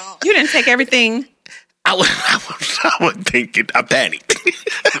 You didn't take everything. I wasn't thinking. I panicked.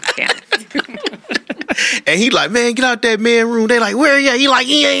 And he like, man, get out that man room. They like, where are you? He like,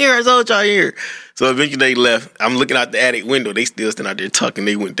 he ain't here. I told y'all here. So eventually they left. I'm looking out the attic window. They still standing out there talking.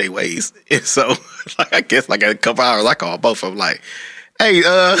 They went their ways. And so, like, I guess like a couple hours, I called both of them like, hey,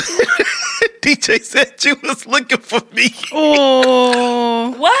 DJ said you was looking for me. Oh.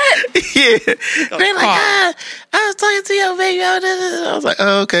 What? Yeah. They like, I was talking to your baby. I was like,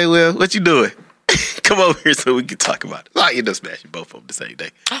 oh, okay, well, what you doing? Come over here so we can talk about it. So I ended up smashing both of them the same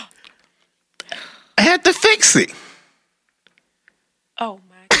day. I had to fix it. Oh,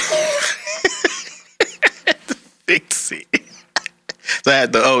 my God. Fix it. So I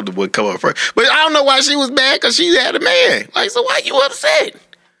had the older one come up first. But I don't know why she was mad, because she had a man. Like, so why you upset?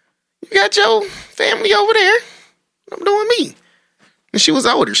 You got your family over there. I'm doing me. And she was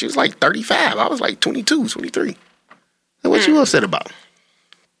older. She was like 35. I was like 22, 23. So what you upset about?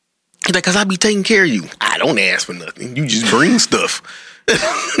 He's like, because I be taking care of you. I don't ask for nothing. You just bring stuff.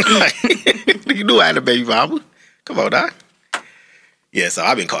 Like, you knew I had a baby mama. Come on, Doc. Yeah, so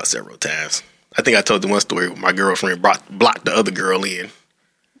I've been caught several times. I think I told the one story where my girlfriend blocked the other girl in.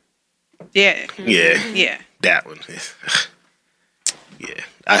 Yeah. Yeah. Yeah. That one. Yeah,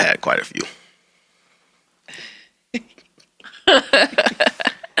 I had quite a few.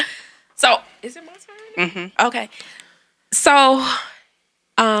 So, is it my turn? Mm-hmm. Okay. So,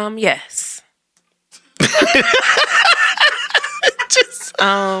 yes.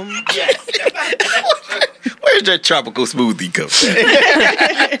 Yes. Where's that tropical smoothie come from?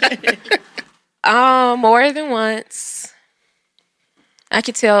 More than once. I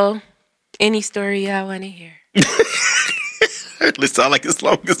could tell any story y'all want to hear. Let's sound like as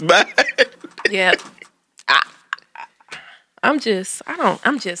long as mine. Yep. I'm just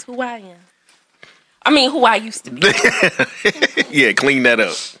who I am. I mean, who I used to be. Yeah, clean that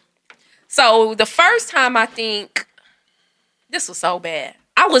up. So the first time, I think this was so bad.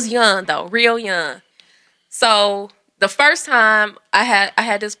 I was young though, real young. So the first time I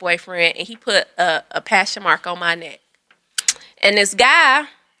had this boyfriend, and he put a passion mark on my neck. And this guy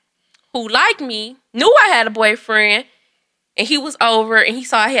who liked me knew I had a boyfriend, and he was over, and he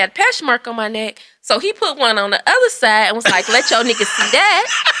saw I had a passion mark on my neck. So he put one on the other side and was like, let your nigga see that.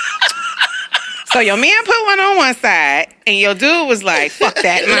 So your man put one on one side, and your dude was like, fuck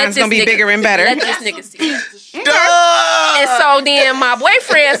that. Mine's going to be bigger and better. Let this nigga see that. And so then my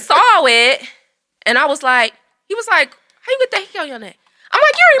boyfriend saw it, and he was like, how you get that hair on your neck? I'm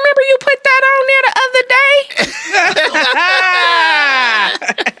like, you remember you put that on there the other day?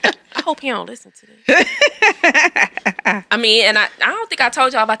 I hope he don't listen to this. I mean, and I don't think I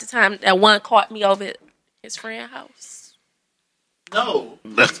told y'all about the time that one caught me over at his friend's house. No.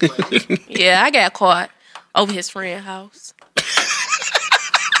 Yeah, I got caught over his friend's house.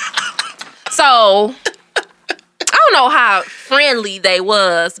 So, I don't know how friendly they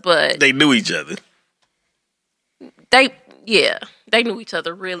was, but They knew each other. they knew each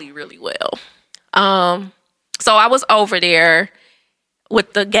other really, really well. So I was over there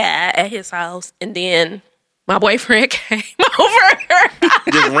with the guy at his house, and then my boyfriend came over.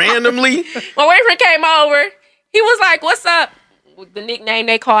 Just randomly? My boyfriend came over. He was like, "What's up?" With the nickname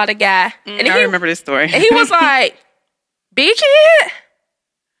they called the guy. And I remember this story. And he was like, "Big kid?"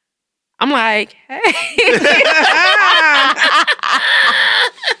 I'm like, "Hey."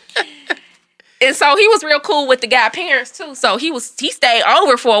 And so he was real cool with the guy's parents too. So he stayed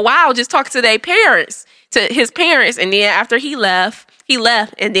over for a while, just talking to his parents. And then after he left.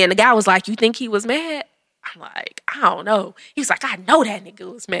 And then the guy was like, "You think he was mad?" I'm like, "I don't know." He was like, "I know that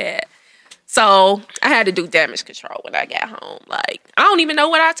nigga was mad." So I had to do damage control when I got home. Like, I don't even know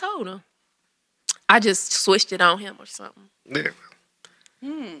what I told him. I just switched it on him or something. Yeah.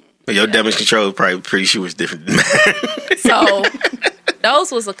 But your damage control is probably pretty sure was different than mine. So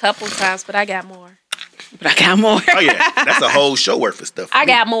those was a couple times, but I got more. Oh yeah, that's a whole show worth of stuff. I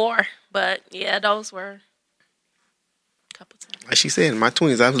got more, but yeah, those were a couple times. Like she said, in my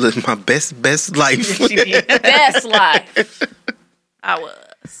 20s, I was living my best life. Best life. I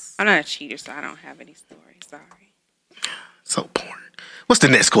was. I'm not a cheater, so I don't have any stories. Sorry. So boring. What's the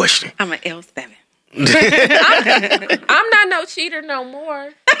next question? I'm an L7. I'm not no cheater no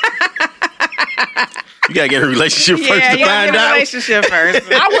more. You gotta get in a relationship first to you gotta find get a out. relationship first.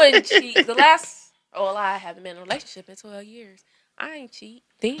 I wouldn't cheat. I haven't been in a relationship in 12 years. I ain't cheat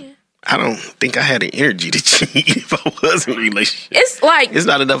then. I don't think I had the energy to cheat if I was in a relationship. It's like, It's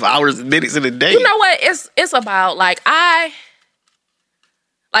not enough hours and minutes in a day. you know what? It's about like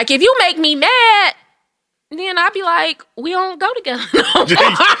if you make me mad, then I'd be like, we don't go together no more.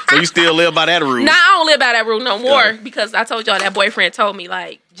 So you still live by that rule? Nah, I don't live by that rule no more because I told y'all that boyfriend told me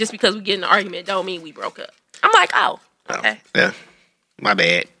like, just because we get in an argument don't mean we broke up. I'm like, oh, okay. Oh, yeah. My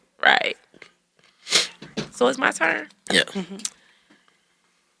bad. Right. So it's my turn. Yeah. Mm-hmm.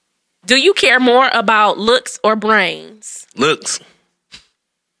 Do you care more about looks or brains? Looks.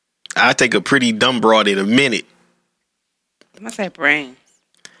 I take a pretty dumb broad in a minute. I'm gonna say brains.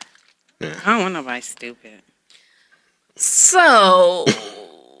 Yeah. I don't want nobody stupid. So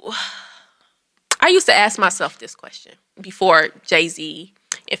I used to ask myself this question before Jay-Z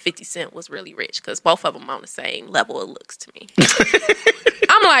and 50 Cent was really rich, because both of them on the same level of looks to me.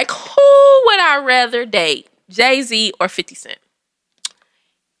 I'm like, who would I rather date, Jay-Z or 50 Cent?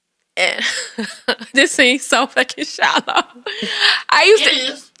 And this seems so fucking shallow. I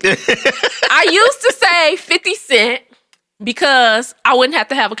used to say 50 Cent because I wouldn't have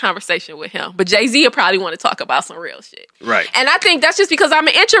to have a conversation with him. But Jay-Z would probably want to talk about some real shit. Right. And I think that's just because I'm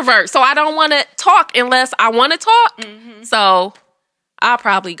an introvert. So I don't want to talk unless I want to talk. Mm-hmm. So I'll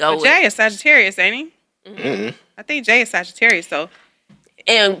probably go with Jay is Sagittarius, ain't he? Mm-hmm. I think Jay is Sagittarius, so.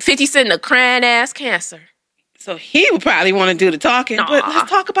 And 50 Cent a crying ass Cancer. So he would probably want to do the talking. Nah. But let's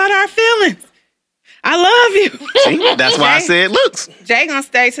talk about our feelings. I love you. See, that's why I said looks. Jay gonna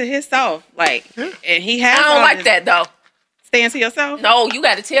stay to himself. Like, and he has I don't like that though. Staying to yourself? No, you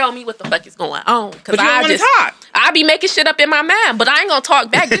got to tell me what the fuck is going on. But you don't want to talk. I be making shit up in my mind, but I ain't going to talk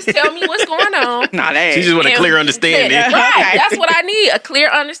back. Just tell me what's going on. Nah, that She just want a clear understanding. Right. Okay. That's what I need, a clear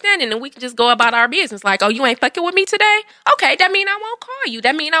understanding. And we can just go about our business. Like, oh, you ain't fucking with me today? Okay, that mean I won't call you.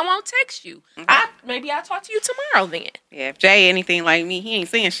 That mean I won't text you. Okay. Maybe I'll talk to you tomorrow then. Yeah, if Jay anything like me, he ain't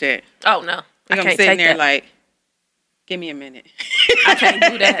saying shit. Oh, no. He I gonna can't be sitting take there that. like, give me a minute. I can't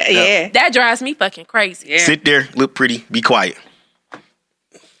do that. Yeah. That drives me fucking crazy. Yeah. Sit there, look pretty, be quiet.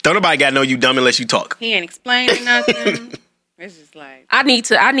 Don't nobody got to know you dumb unless you talk. He ain't explaining nothing. It's just like, I need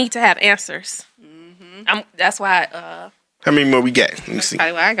to have answers. Mm-hmm. That's why How many more we got? Let me see.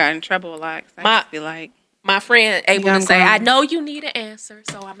 probably why I got in trouble a lot. 'Cause I just be like, my friend able to Young say, girl. I know you need an answer,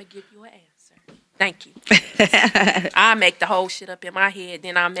 so I'm going to give you an answer. Thank you. I make the whole shit up in my head,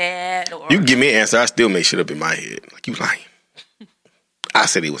 then I'm mad. Or You can give me an answer, I still make shit up in my head. Like, you lying. I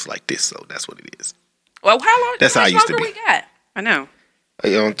said it was like this, so that's what it is. Well, how long? That's how I used to be. We got? I know.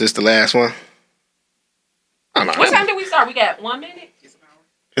 You want this the last one? I don't know. What time did we start? We got 1 minute?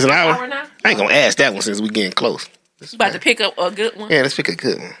 It's an hour? Hour now? I ain't gonna ask that one since we getting close. You about to pick up a good one? Yeah, let's pick a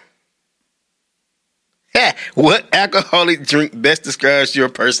good one. What alcoholic drink best describes your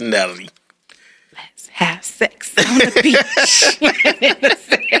personality? Let's have sex on the beach.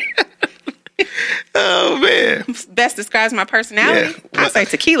 Oh, man. Best describes my personality. Yeah. I say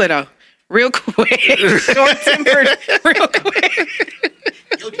tequila though. Real quick. Short tempered. Real quick.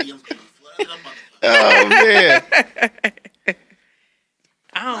 Oh, man.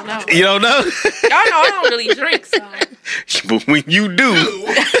 I don't know. You don't know? Y'all know I don't really drink, so. But when you do.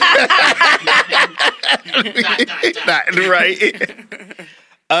 Not right.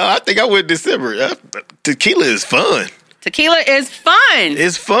 I think I went December. Tequila is fun. Tequila is fun.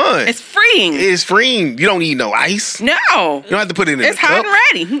 It's fun. It's freeing. It's freeing. You don't need no ice. No. You don't have to put it in It's a hot cup.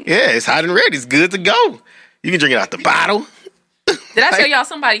 and ready. Yeah, it's hot and ready. It's good to go. You can drink it out the bottle. Did I tell y'all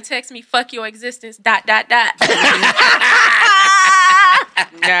somebody text me, fuck your existence, ... No.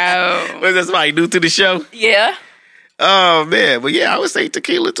 What does somebody do to the show? Yeah. Oh, man. But yeah, I would say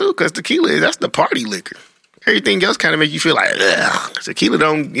tequila, too, because tequila, that's the party liquor. Everything else kind of make you feel like, ugh. Tequila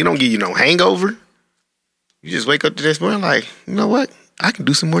don't give you no hangover. You just wake up the next morning like, you know what? I can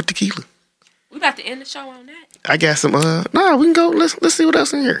do some more tequila. We about to end the show on that. I got some, we can go, let's see what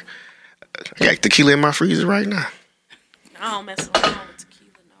else in here. I got tequila in my freezer right now. I don't mess around with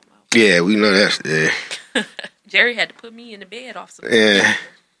tequila no more. Yeah, we know that's, yeah. Jerry had to put me in the bed off some. Yeah.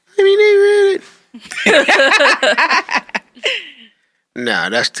 I mean, they read it. Nah,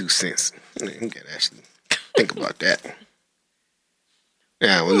 that's 2 cents. You gotta actually think about that.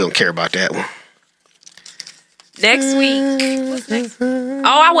 Yeah, we don't care about that one. Next week. What's next week?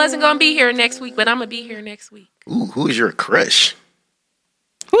 Oh, I wasn't going to be here next week, but I'm going to be here next week. Ooh, who is your crush?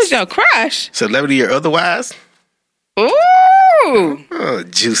 Who's your crush? Celebrity or otherwise? Ooh. Oh,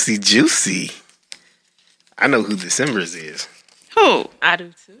 juicy, juicy. I know who December's is. Who? I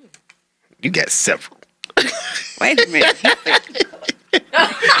do too. You got several. Wait a minute.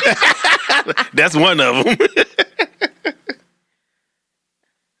 That's one of them.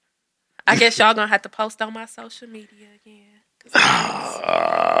 I guess y'all going to have to post on my social media again.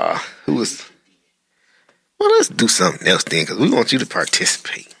 Who was... Well, let's do something else then, because we want you to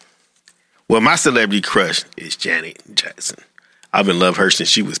participate. Well, my celebrity crush is Janet Jackson. I've been love her since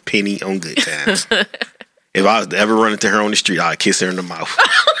she was Penny on Good Times. If I was to ever run into her on the street, I'd kiss her in the mouth.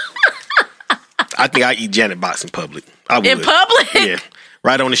 I think I'd eat Janet box in public. I would. In public? Yeah,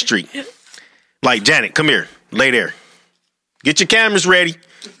 right on the street. Like, Janet, come here. Lay there. Get your cameras ready.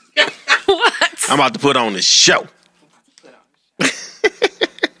 What? I'm about to put on the show. Who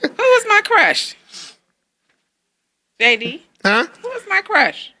is my crush? JD? Huh? Who is my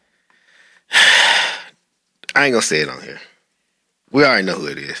crush? I ain't gonna say it on here. We already know who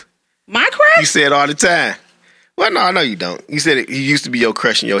it is. My You crush? say it all the time. Well, no, I know you don't. You said he used to be your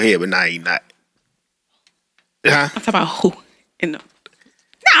crush in your head, but now he not. Huh? I'm talking about who? No,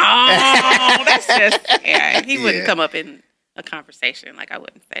 that's just he wouldn't come up in a conversation. Like I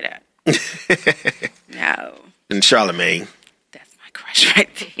wouldn't say that. No. And Charlamagne. That's my crush right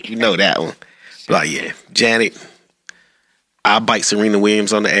there. You know that one. Like, yeah, Janet. I'll bite Serena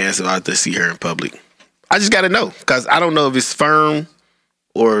Williams on the ass if I have to see her in public. I just got to know because I don't know if it's firm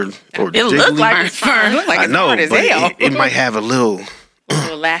or It jiggly. looked like it's firm. It looked like I it's know, hard as but hell. it might have a little.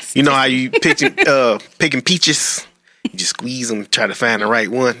 Elastic. You know how you picking peaches? You just squeeze them, try to find the right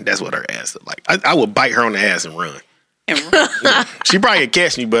one. That's what her ass look like. I would bite her on the ass and run. And She probably could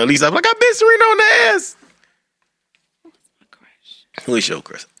catch me, but at least I'm like, I bit Serena on the ass. Who is your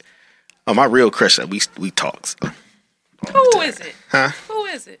crush? Oh, my real crush. We talk. So. Who is it? Huh? Who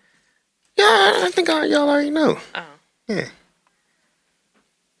is it? Yeah, I think y'all already know. Oh. Yeah.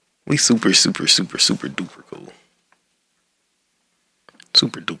 We super duper cool.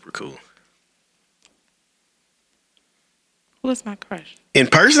 Super duper cool. who was my crush? In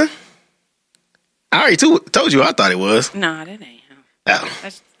person? I already told you I thought it was. Nah, that ain't him. Oh.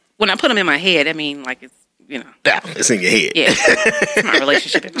 That's, when I put him in my head, I mean, like it's, you know. It's in your head. Yeah. It's my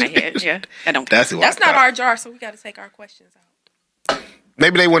relationship in my head. Yeah. I don't care. That's That's not our jar, so we got to take our questions out.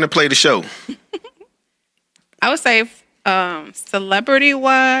 Maybe they want to play the show. I would say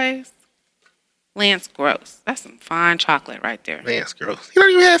celebrity-wise, Lance Gross. That's some fine chocolate right there. Lance Gross. He don't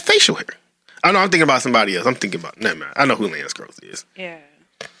even have facial hair. Oh, no, I'm thinking about somebody else. I'm thinking about, never mind. I know who Lance Gross is. Yeah.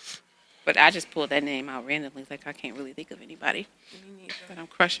 But I just pulled that name out randomly. Like, I can't really think of anybody that I'm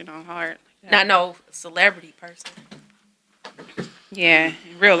crushing on hard. Like Not no celebrity person. Yeah.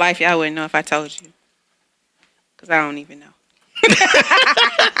 In real life, y'all wouldn't know if I told you. Because I don't even know.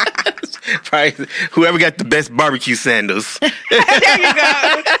 Probably whoever got the best barbecue sandals. There you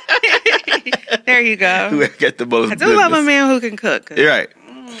go. There you go. Whoever got the most I do love a man who can cook. You're right.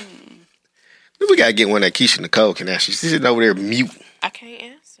 We got to get one that Kyshia Nicole can answer. She's sitting over there mute. I can't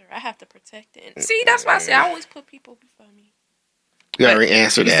answer. I have to protect it. See, that's why I say I always put people before me. You already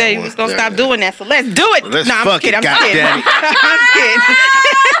answered You that said one. you was going to stop doing that, so let's do it. Let's no, I'm fuck kidding. it, I'm kidding. goddammit. I'm kidding.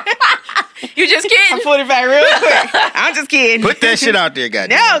 You just kidding? I'm putting it back real quick. I'm just kidding. Put that shit out there,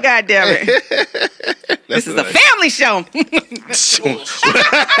 goddamn. No, goddamn it. This is a family show.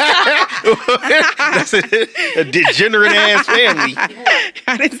 That's a degenerate ass family.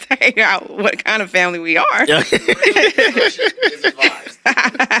 I didn't say what kind of family we are.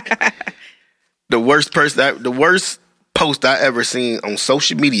 The worst post I ever seen on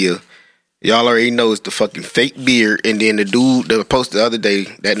social media, y'all already know, is the fucking fake beard, and then the dude that posted the other day,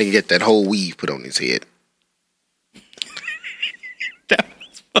 that nigga got that whole weave put on his head.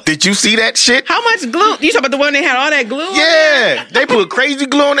 Did you see that shit? How much glue? You talking about the one that had all that glue? Yeah, they put crazy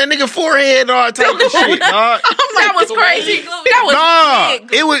glue on that nigga forehead and all that type of shit, dog. That was crazy. That was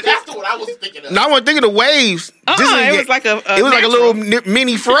big. It was. That's what I was thinking of. No, I wasn't thinking of waves. It was like a It was like a little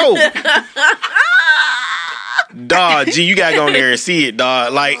mini fro. Dog, G, you gotta go in there and see it,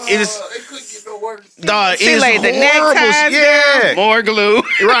 dog. Like it's. It couldn't get no worse. Dog, She it's laid the horrible. neckties Yeah, down, more glue.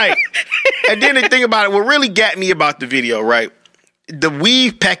 right. And then the thing about it, what really got me about the video, right? The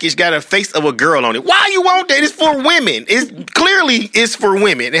weave package got a face of a girl on it. Why you want that? It's for women. It's for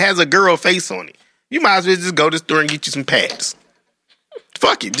women. It has a girl face on it. You might as well just go to the store and get you some pads.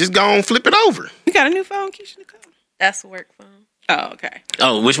 Fuck it. Just go and flip it over. You got a new phone, Kyshia Nicole? That's a work phone. Oh, okay.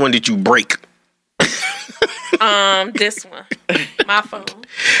 Oh, which one did you break? This one. My phone.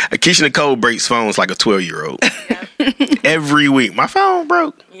 Kyshia Nicole breaks phones like a 12-year-old. Yeah. Every week. My phone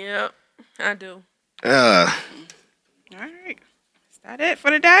broke. Yep, I do. All right. Is that it for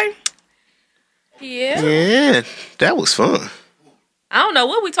the day? Yeah. That was fun. I don't know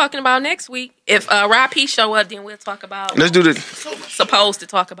what we talking about next week. If Rob P show up, then we'll talk about. Let's do the. Supposed to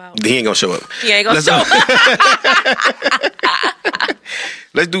talk about. He ain't gonna show up. He ain't gonna Let's show up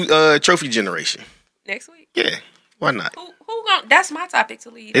Let's do trophy generation. next week. Yeah, why not? Who gonna? That's my topic to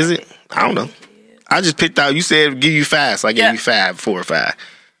lead. Is it? I don't know. I just picked out. You said give you 5, so I gave you 5, 4 or 5.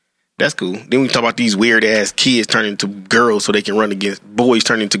 That's cool. Then we talk about these weird ass kids turning into girls so they can run against boys,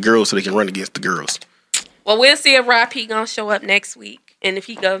 turning into girls so they can run against the girls. Well, we'll see if Rob P gonna show up next week, and if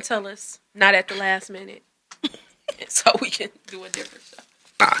he gonna tell us not at the last minute, so we can do a different show.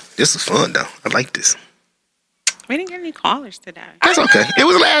 This is fun though. I like this. We didn't get any callers today. That's okay. It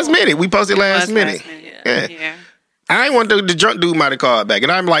was last minute. We posted last minute. Yeah. I ain't want the drunk dude might have called back,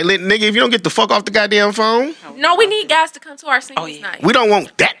 and I'm like, nigga, if you don't get the fuck off the goddamn phone, No, we need guys to come to our singles night. we don't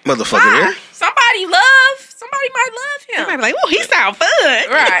want that motherfucker there. Somebody might love him. Somebody be like, oh, he sound fun.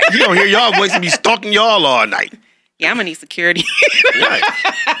 Right. You don't hear y'all voice and be stalking y'all all night. Yeah, I'm going to need security. Right.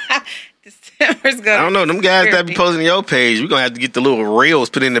 December Summer's good. I don't know. Them guys that be posting your page, we're going to have to get the little rails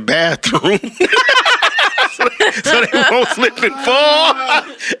put in the bathroom. so they won't slip and fall.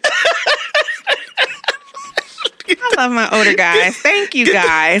 I love my older guys. Thank you,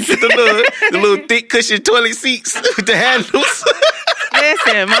 guys. the little thick cushion toilet seats with the handles.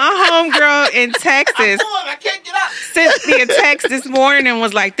 Listen, my homegirl in Texas I can't get out. sent me a text this morning and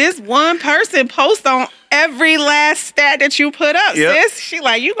was like, this one person posts on every last stat that you put up, sis. She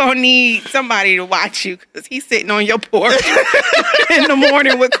like, you gonna need somebody to watch you because he's sitting on your porch in the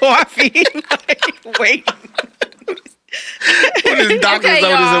morning with coffee. Like, wait. With his doctor's Okay,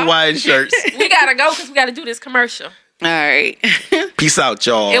 orders y'all. and wide shirts. We gotta go because we gotta do this commercial. All right. Peace out,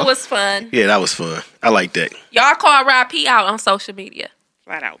 y'all. It was fun. Yeah, that was fun. I like that. Y'all call Rob P out on social media.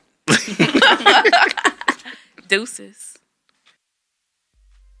 Flat out. Deuces.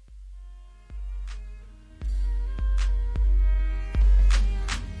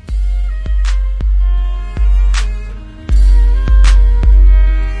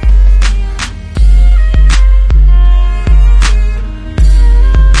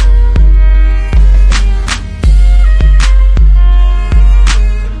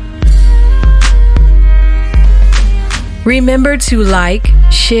 Remember to like,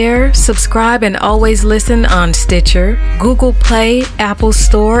 share, subscribe, and always listen on Stitcher, Google Play, Apple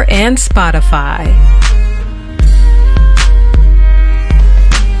Store, and Spotify.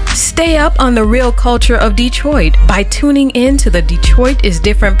 Stay up on the real culture of Detroit by tuning in to the Detroit is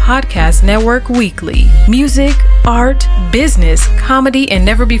Different Podcast Network weekly. Music, art, business, comedy, and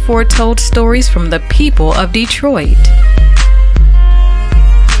never before told stories from the people of Detroit.